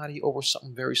shoot somebody over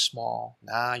something very small.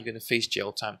 Now you're going to face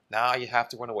jail time. Now you have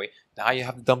to run away. Now you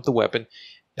have to dump the weapon.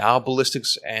 Now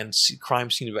ballistics and crime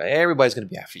scene, everybody's going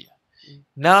to be after you.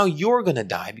 Now you're going to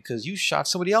die because you shot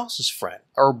somebody else's friend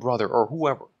or brother or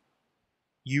whoever.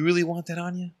 You really want that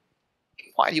on you?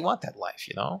 Why do you want that life,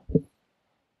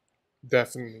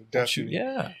 Definitely.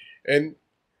 Yeah. And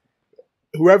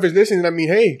whoever's listening, I mean,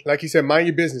 hey, like you said, mind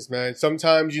your business, man.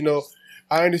 Sometimes,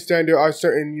 I understand there are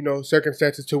certain,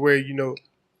 circumstances to where,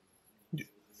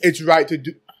 it's right to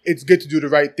do, it's good to do the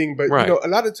right thing. But, right. A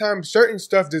lot of times certain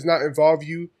stuff does not involve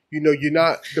you. You're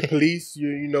not the police.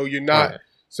 You're not... Right.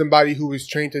 Somebody who is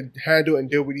trained to handle and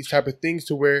deal with these type of things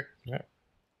to where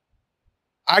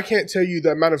I can't tell you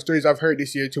the amount of stories I've heard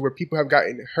this year to where people have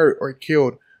gotten hurt or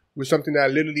killed with something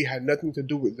that literally had nothing to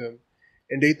do with them.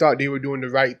 And they thought they were doing the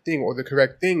right thing or the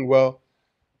correct thing. Well,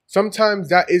 sometimes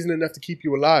that isn't enough to keep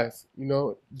you alive.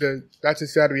 That's a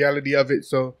sad reality of it.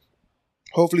 So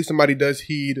hopefully somebody does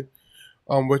heed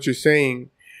what you're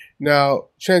saying. Now,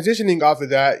 transitioning off of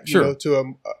that,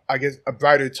 to a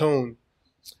brighter tone.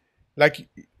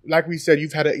 Like we said,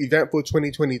 you've had an eventful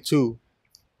 2022.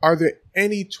 Are there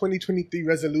any 2023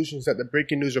 resolutions that the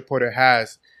Breaking News reporter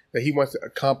has that he wants to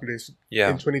accomplish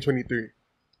in 2023?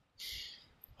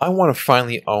 I want to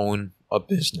finally own a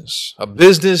business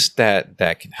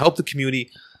that can help the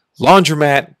community,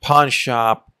 laundromat, pawn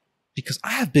shop, because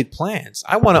I have big plans.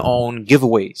 I want to own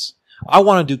giveaways. I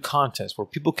want to do contests where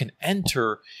people can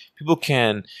enter, people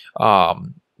can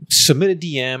submit a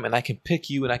DM, and I can pick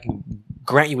you and I can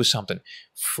grant you with something.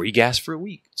 Free gas for a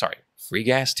week. Free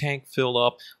gas tank filled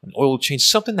up, an oil change,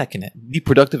 something that can be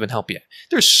productive and help you.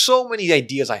 There's so many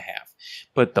ideas I have,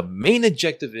 but the main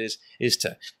objective is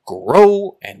to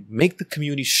grow and make the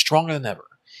community stronger than ever.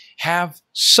 Have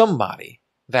somebody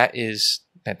that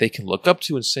they can look up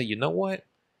to and say, you know what?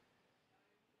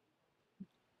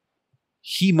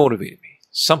 He motivated me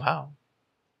somehow,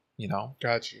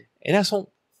 Got you. And that's what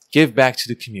give back to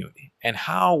the community. And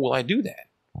how will I do that?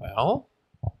 Well,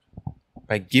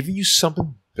 by giving you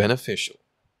something beneficial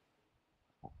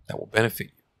that will benefit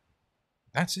you.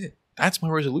 That's it. That's my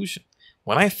resolution.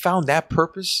 When I found that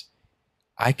purpose,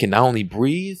 I can not only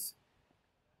breathe,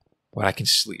 but I can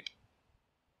sleep.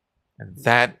 And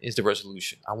that is the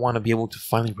resolution. I want to be able to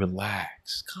finally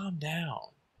relax, calm down.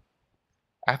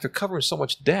 After covering so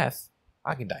much death,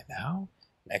 I can die now,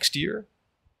 next year,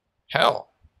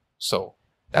 hell. So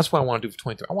that's what I want to do for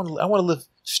 23. I want to live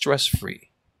stress-free.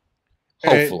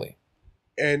 Hopefully.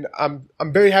 And I'm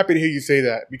very happy to hear you say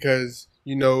that because,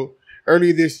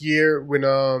 earlier this year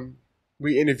when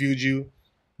we interviewed you,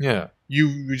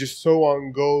 you were just so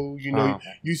on go.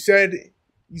 You said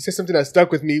something that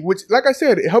stuck with me, which, like I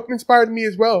said, it helped inspire me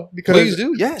as well because please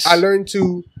do. Yes, I learned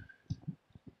to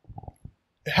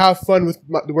have fun with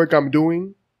the work I'm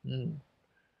doing.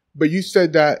 But you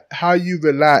said that how you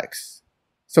relax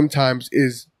sometimes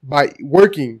is by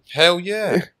working. Hell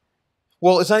yeah.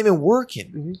 Well, it's not even working.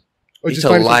 Mm-hmm. It's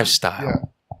a lifestyle.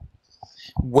 Yeah.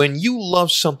 When you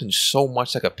love something so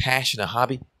much, like a passion, a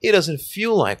hobby, it doesn't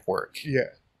feel like work. Yeah.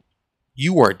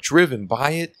 You are driven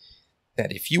by it,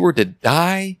 that if you were to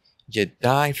die, you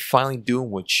die finally doing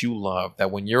what you love.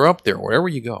 That when you're up there, wherever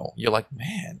you go, you're like,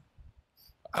 man,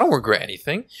 I don't regret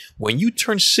anything. When you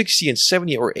turn 60 and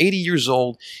 70 or 80 years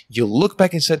old, you look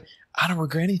back and said, I don't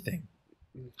regret anything.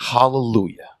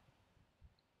 Hallelujah.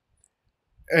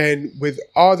 And with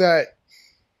all that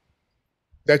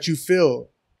you feel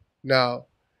now,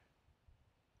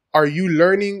 are you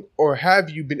learning or have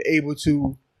you been able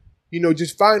to,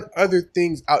 just find other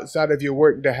things outside of your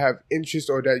work that have interest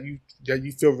or that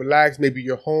you feel relaxed? Maybe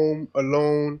you're home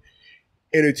alone,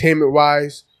 entertainment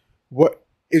wise. What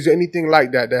is there anything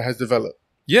like that has developed?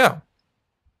 Yeah.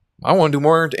 I want to do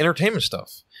more entertainment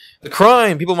stuff. The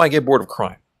crime, people might get bored of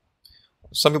crime.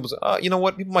 Some people say, you know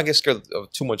what? People might get scared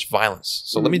of too much violence.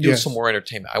 So let me do some more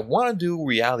entertainment. I want to do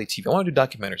reality TV. I want to do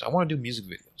documentaries. I want to do music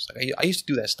videos. I used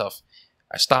to do that stuff.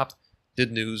 I stopped,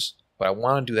 did news, but I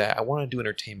want to do that. I want to do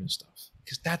entertainment stuff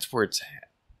because that's where it's at.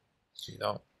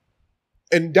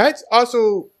 And that's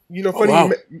also,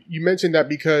 funny you mentioned that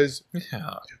because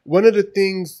one of the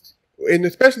things, and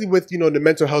especially with, the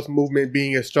mental health movement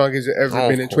being as strong as it ever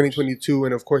been in 2022,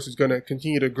 and of course it's going to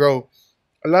continue to grow.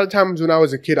 A lot of times when I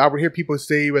was a kid, I would hear people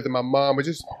say, whether my mom or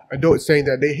just adults saying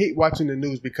that they hate watching the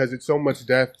news because it's so much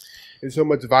death and so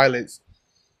much violence.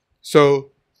 So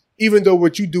even though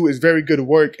what you do is very good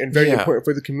work and very important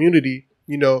for the community,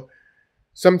 you know,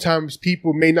 sometimes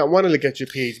people may not want to look at your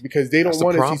page because they don't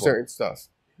want to see certain stuff.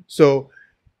 So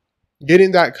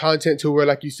getting that content to where,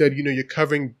 like you said, you know, you're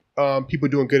covering people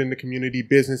doing good in the community,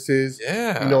 businesses,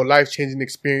 you know, life-changing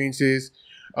experiences,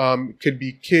 could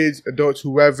be kids, adults,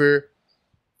 whoever.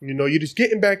 You know, you're just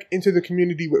getting back into the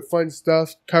community with fun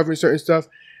stuff, covering certain stuff.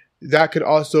 That could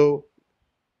also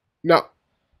not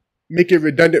make it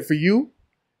redundant for you,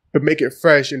 but make it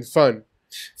fresh and fun.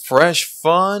 Fresh,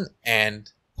 fun,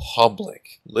 and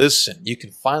public. Listen, you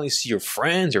can finally see your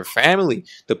friends, your family,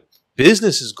 the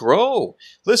businesses grow.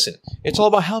 Listen, it's all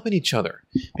about helping each other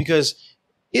because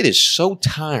it is so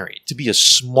tiring to be a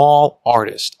small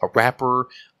artist, a rapper,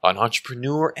 an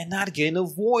entrepreneur, and not getting a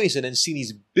voice, and then see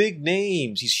these big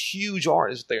names, these huge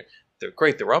artists. They're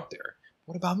great. They're up there.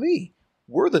 What about me?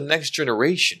 We're the next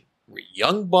generation. We're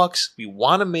young bucks. We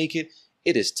want to make it.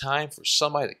 It is time for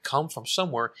somebody to come from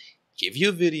somewhere, give you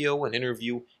a video, an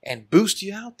interview, and boost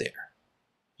you out there.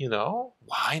 You know,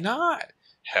 why not?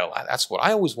 Hell, that's what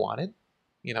I always wanted.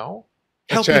 You know,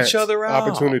 help each other out.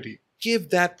 Opportunity.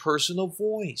 Give that person a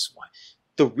voice. Why?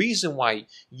 The reason why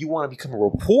you want to become a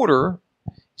reporter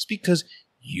is because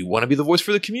you want to be the voice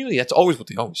for the community. That's always what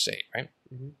they always say, right?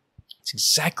 Mm-hmm. It's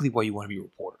exactly why you want to be a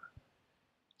reporter.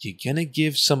 You're going to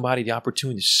give somebody the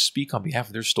opportunity to speak on behalf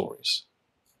of their stories.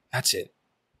 That's it.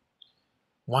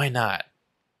 Why not?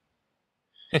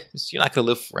 You're not going to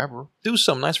live forever. Do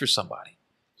something nice for somebody.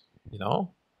 You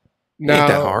know? Now, ain't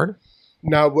that hard.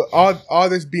 Now, with all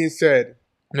this being said,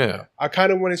 yeah, I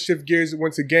kind of want to shift gears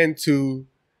once again to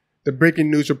the breaking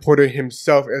news reporter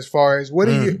himself. As far as what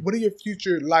are your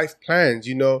future life plans?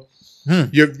 You know,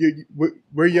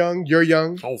 we're young, you're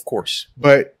young, oh, of course.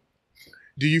 But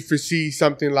do you foresee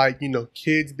something like, you know,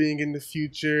 kids being in the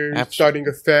future, absolutely, starting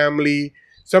a family,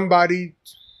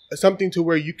 something to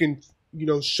where you can, you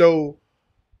know, show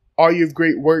all your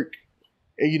great work?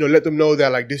 And, you know, let them know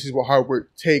that, like, this is what hard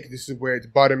work takes. This is where it's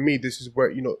brought me. This is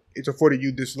what, you know, it's afforded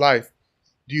you this life.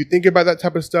 Do you think about that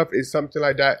type of stuff? Is something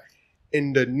like that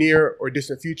in the near or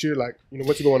distant future? Like, you know,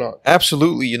 what's going on?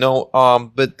 Absolutely. You know,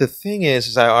 but the thing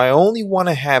is I only want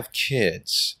to have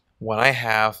kids when I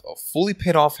have a fully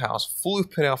paid off house, fully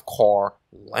paid off car,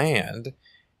 land,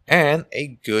 and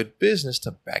a good business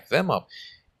to back them up.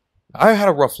 I had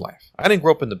a rough life. I didn't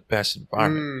grow up in the best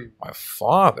environment. My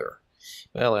father...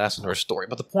 Well, that's another story.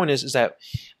 But the point is that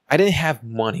I didn't have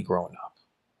money growing up.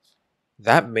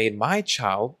 That made my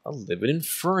child a living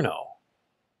inferno.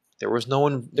 There was no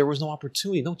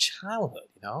opportunity, no childhood,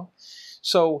 you know?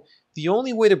 So the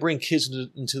only way to bring kids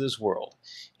into this world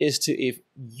is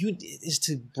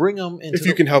to bring them into if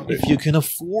you can help it. If you can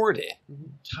afford it.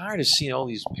 I'm tired of seeing all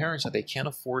these parents that they can't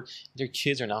afford, their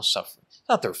kids are now suffering. It's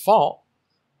not their fault,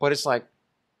 but it's like,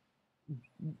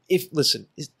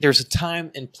 there's a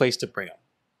time and place to bring them.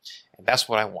 And that's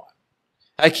what I want.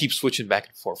 I keep switching back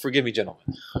and forth. Forgive me, gentlemen.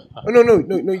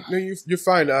 No, you're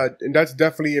fine. And that's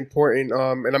definitely important.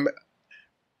 And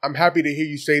I'm happy to hear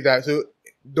you say that. So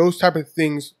those type of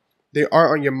things, they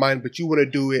are on your mind, but you want to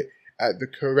do it at the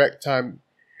correct time,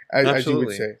 as you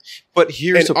would say. But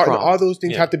here's the problem. All those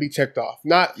things have to be checked off.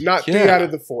 Not 3 out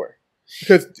of the 4.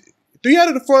 Because 3 out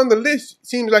of the 4 on the list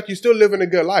seems like you're still living a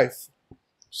good life.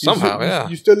 Somehow,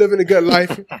 you're still living a good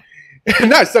life.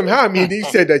 Not somehow. I mean, you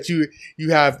said that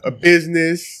you have a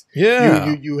business.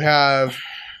 Yeah. You have,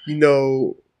 you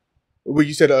know, what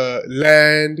you said,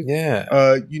 land.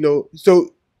 Yeah. You know,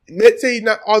 so let's say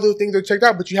not all those things are checked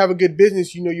out, but you have a good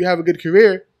business. You know, you have a good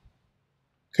career.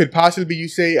 Could possibly you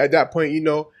say at that point, you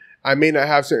know, I may not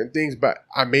have certain things, but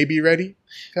I may be ready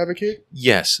to have a kid?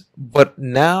 Yes. But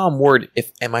now I'm worried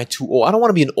am I too old? I don't want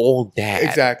to be an old dad.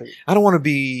 Exactly. I don't want to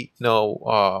be,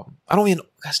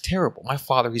 that's terrible. My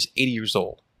father, he's 80 years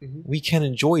old. Mm-hmm. We can't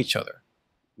enjoy each other.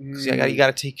 Because you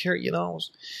got to take care, you know.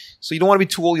 So you don't want to be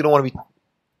too old. You don't want to be,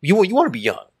 you want to be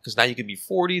young. Because now you could be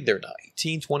 40, they're not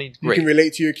 18, 20. Great. You can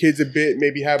relate to your kids a bit,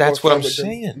 maybe have That's more what fun I'm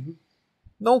saying. Mm-hmm.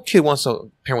 No kid wants a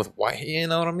parent with white, you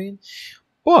know what I mean?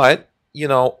 But, you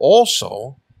know,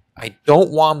 also, I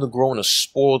don't want them to grow in a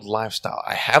spoiled lifestyle.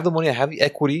 I have the money, I have the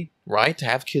equity, right, to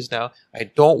have kids now. I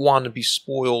don't want them to be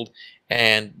spoiled,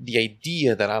 and the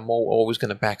idea that I'm always going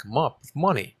to back them up with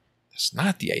money, that's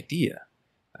not the idea.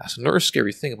 That's another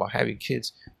scary thing about having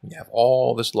kids when you have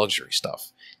all this luxury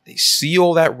stuff. They see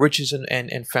all that riches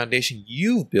and foundation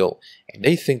you've built, and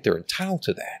they think they're entitled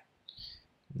to that.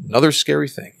 Another scary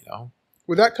thing, you know.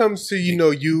 Well, that comes to, you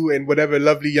know, you and whatever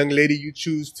lovely young lady you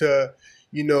choose to,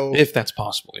 you know, if that's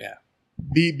possible, yeah,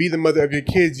 be the mother of your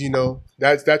kids. You know,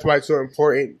 that's why it's so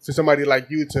important for somebody like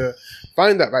you to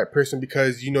find that right person,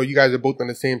 because, you know, you guys are both on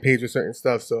the same page with certain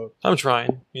stuff. So I'm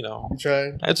trying, you know, I'm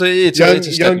trying. It's a young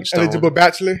stepping stone. Eligible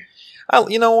bachelor.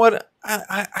 You know what?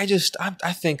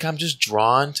 I think I'm just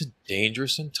drawn to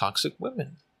dangerous and toxic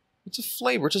women. It's a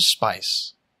flavor. It's a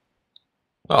spice.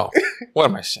 Oh, what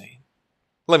am I saying?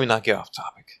 Let me not get off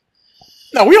topic.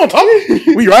 No, we don't talk.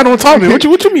 We right on topic.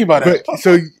 What you mean by that? But,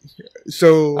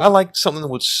 so I like something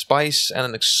with spice and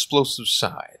an explosive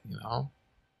side. You know,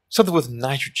 something with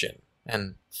nitrogen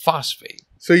and phosphate.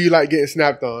 So you like getting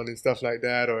snapped on and stuff like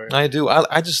that, or? I do.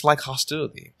 I just like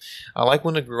hostility. I like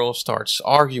when a girl starts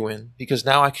arguing because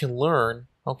now I can learn.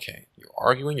 Okay, you're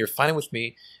arguing. You're fighting with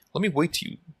me. Let me wait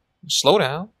till you slow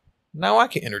down. Now I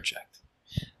can interject.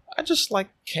 I just like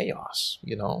chaos.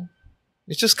 You know,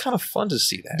 it's just kind of fun to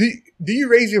see that. Do you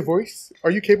raise your voice?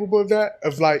 Are you capable of that?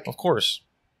 Of course.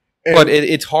 But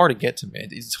it's hard to get to me.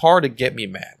 It's hard to get me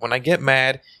mad. When I get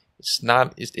mad, it's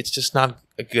just not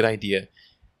a good idea.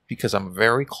 Because I'm a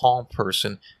very calm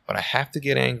person, but I have to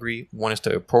get angry when it's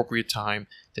the appropriate time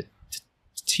to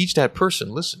teach that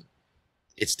person, listen,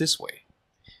 it's this way.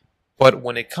 But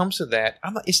when it comes to that,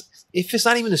 if it's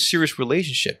not even a serious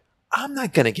relationship, I'm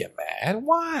not going to get mad.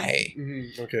 Why?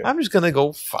 Mm-hmm. Okay. I'm just going to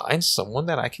go find someone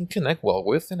that I can connect well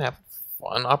with and have a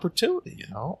fun opportunity, you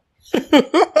know?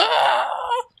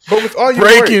 But with all your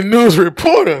breaking news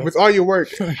reporter, with all your work,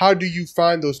 how do you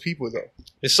find those people though?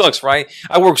 It sucks, right?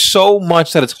 I work so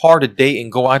much that it's hard to date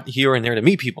and go out here and there to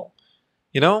meet people.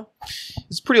 You know?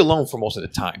 It's pretty alone for most of the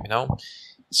time, you know?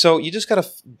 So you just got to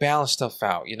balance stuff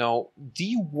out, you know?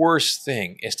 The worst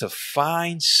thing is to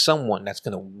find someone that's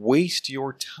going to waste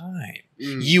your time.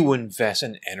 You invest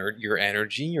in your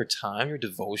energy, your time, your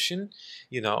devotion,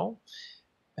 you know?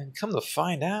 And come to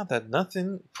find out that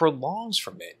nothing prolongs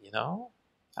from it, you know?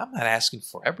 I'm not asking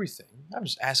for everything. I'm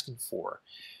just asking for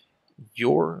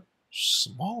your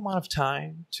small amount of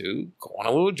time to go on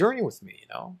a little journey with me, you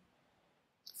know?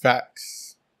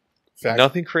 Facts.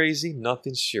 Nothing crazy,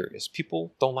 nothing serious.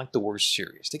 People don't like the word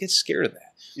serious. They get scared of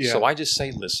that. Yeah. So I just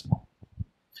say, listen,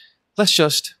 let's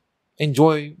just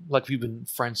enjoy like we've been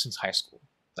friends since high school.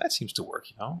 That seems to work,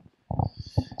 you know?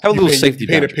 Have a little safety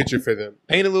paint a picture for them.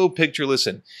 Paint a little picture.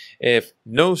 Listen, if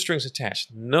no strings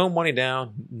attached, no money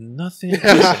down, nothing.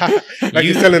 Listen, like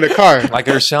you're selling a car. Like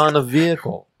you're selling a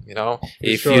vehicle, you know?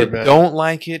 If you don't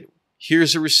like it,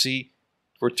 here's a receipt.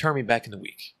 Return me back in a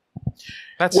week.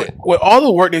 That's it. With all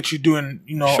the work that you're doing,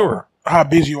 you know, how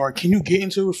busy you are, can you get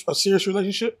into a serious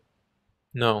relationship?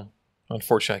 No,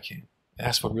 unfortunately, I can't.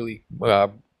 That's what really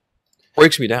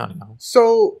breaks me down, you know?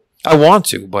 So I want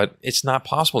to, but it's not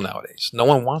possible nowadays. No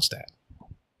one wants that.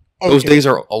 Okay. Those days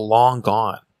are long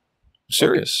gone. I'm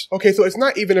serious. Okay, so it's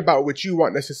not even about what you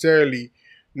want necessarily.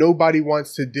 Nobody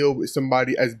wants to deal with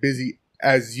somebody as busy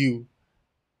as you.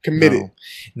 Committed.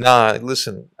 No. Nah,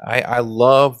 listen, I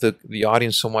love the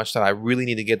audience so much that I really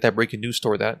need to get that breaking news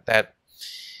story that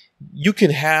you can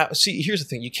have. See, here's the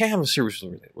thing. You can't have a serious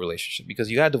relationship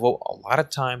because you got to devote a lot of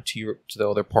time to the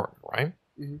other partner, right?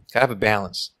 Mm-hmm. Got to have a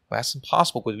balance. But that's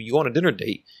impossible because when you go on a dinner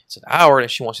date, it's an hour and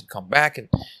she wants you to come back and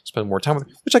spend more time with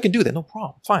her, which I can do that. No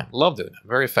problem. Fine. Love doing that. I'm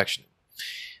very affectionate.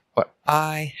 But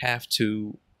I have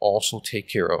to also take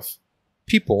care of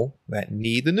people that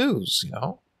need the news, you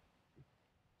know?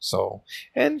 So,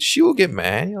 and she will get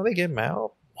mad. You know, they get mad.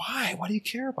 Oh, why? Why do you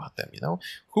care about them? You know,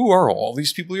 who are all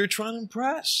these people you're trying to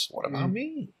impress? What about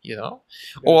me? You know,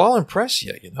 oh, I'll impress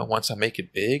you. You know, once I make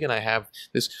it big and I have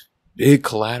this big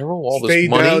collateral, all this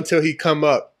money. Stay down till he come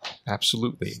up.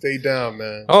 Absolutely. Stay down,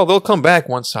 man. Oh, they'll come back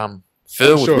once I'm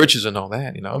filled with riches and all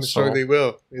that. You know, I'm sure they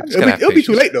will. It'll be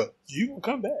too late though. You will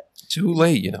come back. Too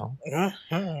late. You know.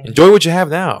 Enjoy what you have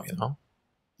now. You know.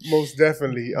 Most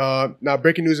definitely. Now,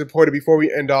 breaking news reporter, before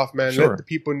we end off, man, let the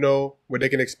people know what they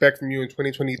can expect from you in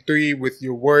 2023 with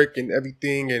your work and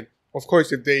everything. And, of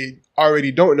course, if they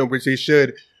already don't know, which they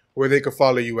should, where they can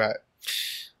follow you at.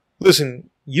 Listen,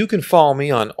 you can follow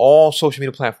me on all social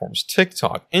media platforms,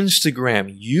 TikTok,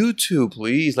 Instagram, YouTube,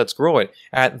 please, let's grow it,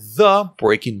 at The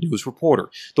Breaking News Reporter.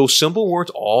 Those simple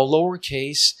words, all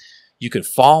lowercase. You can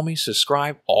follow me,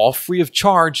 subscribe, all free of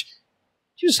charge.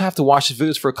 You just have to watch the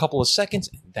videos for a couple of seconds,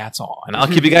 and that's all. And I'll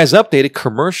keep you guys updated.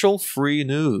 Commercial-free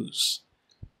news.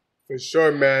 For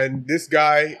sure, man. This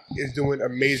guy is doing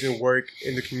amazing work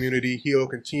in the community. He'll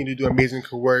continue to do amazing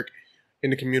work in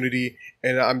the community,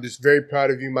 and I'm just very proud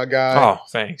of you, my guy. Oh,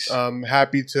 thanks. I'm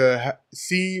happy to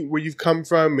see where you've come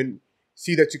from and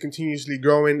see that you're continuously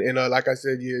growing. And like I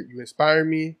said, you inspire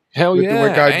me. Hell with yeah. the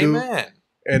work I Amen. do.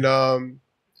 And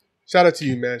shout out to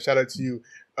you, man. Shout out to you.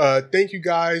 Thank you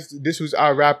guys. This was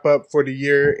our wrap up for the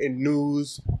year in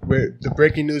news with the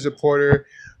Breaking News Reporter.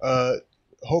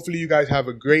 Hopefully you guys have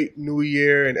a great new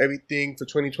year and everything for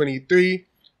 2023.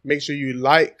 Make sure you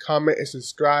like, comment, and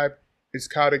subscribe. It's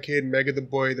Kyle the Kid, Mega the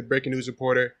Boy, the Breaking News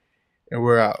Reporter. And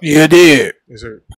we're out. Yeah, I did. Yes, sir.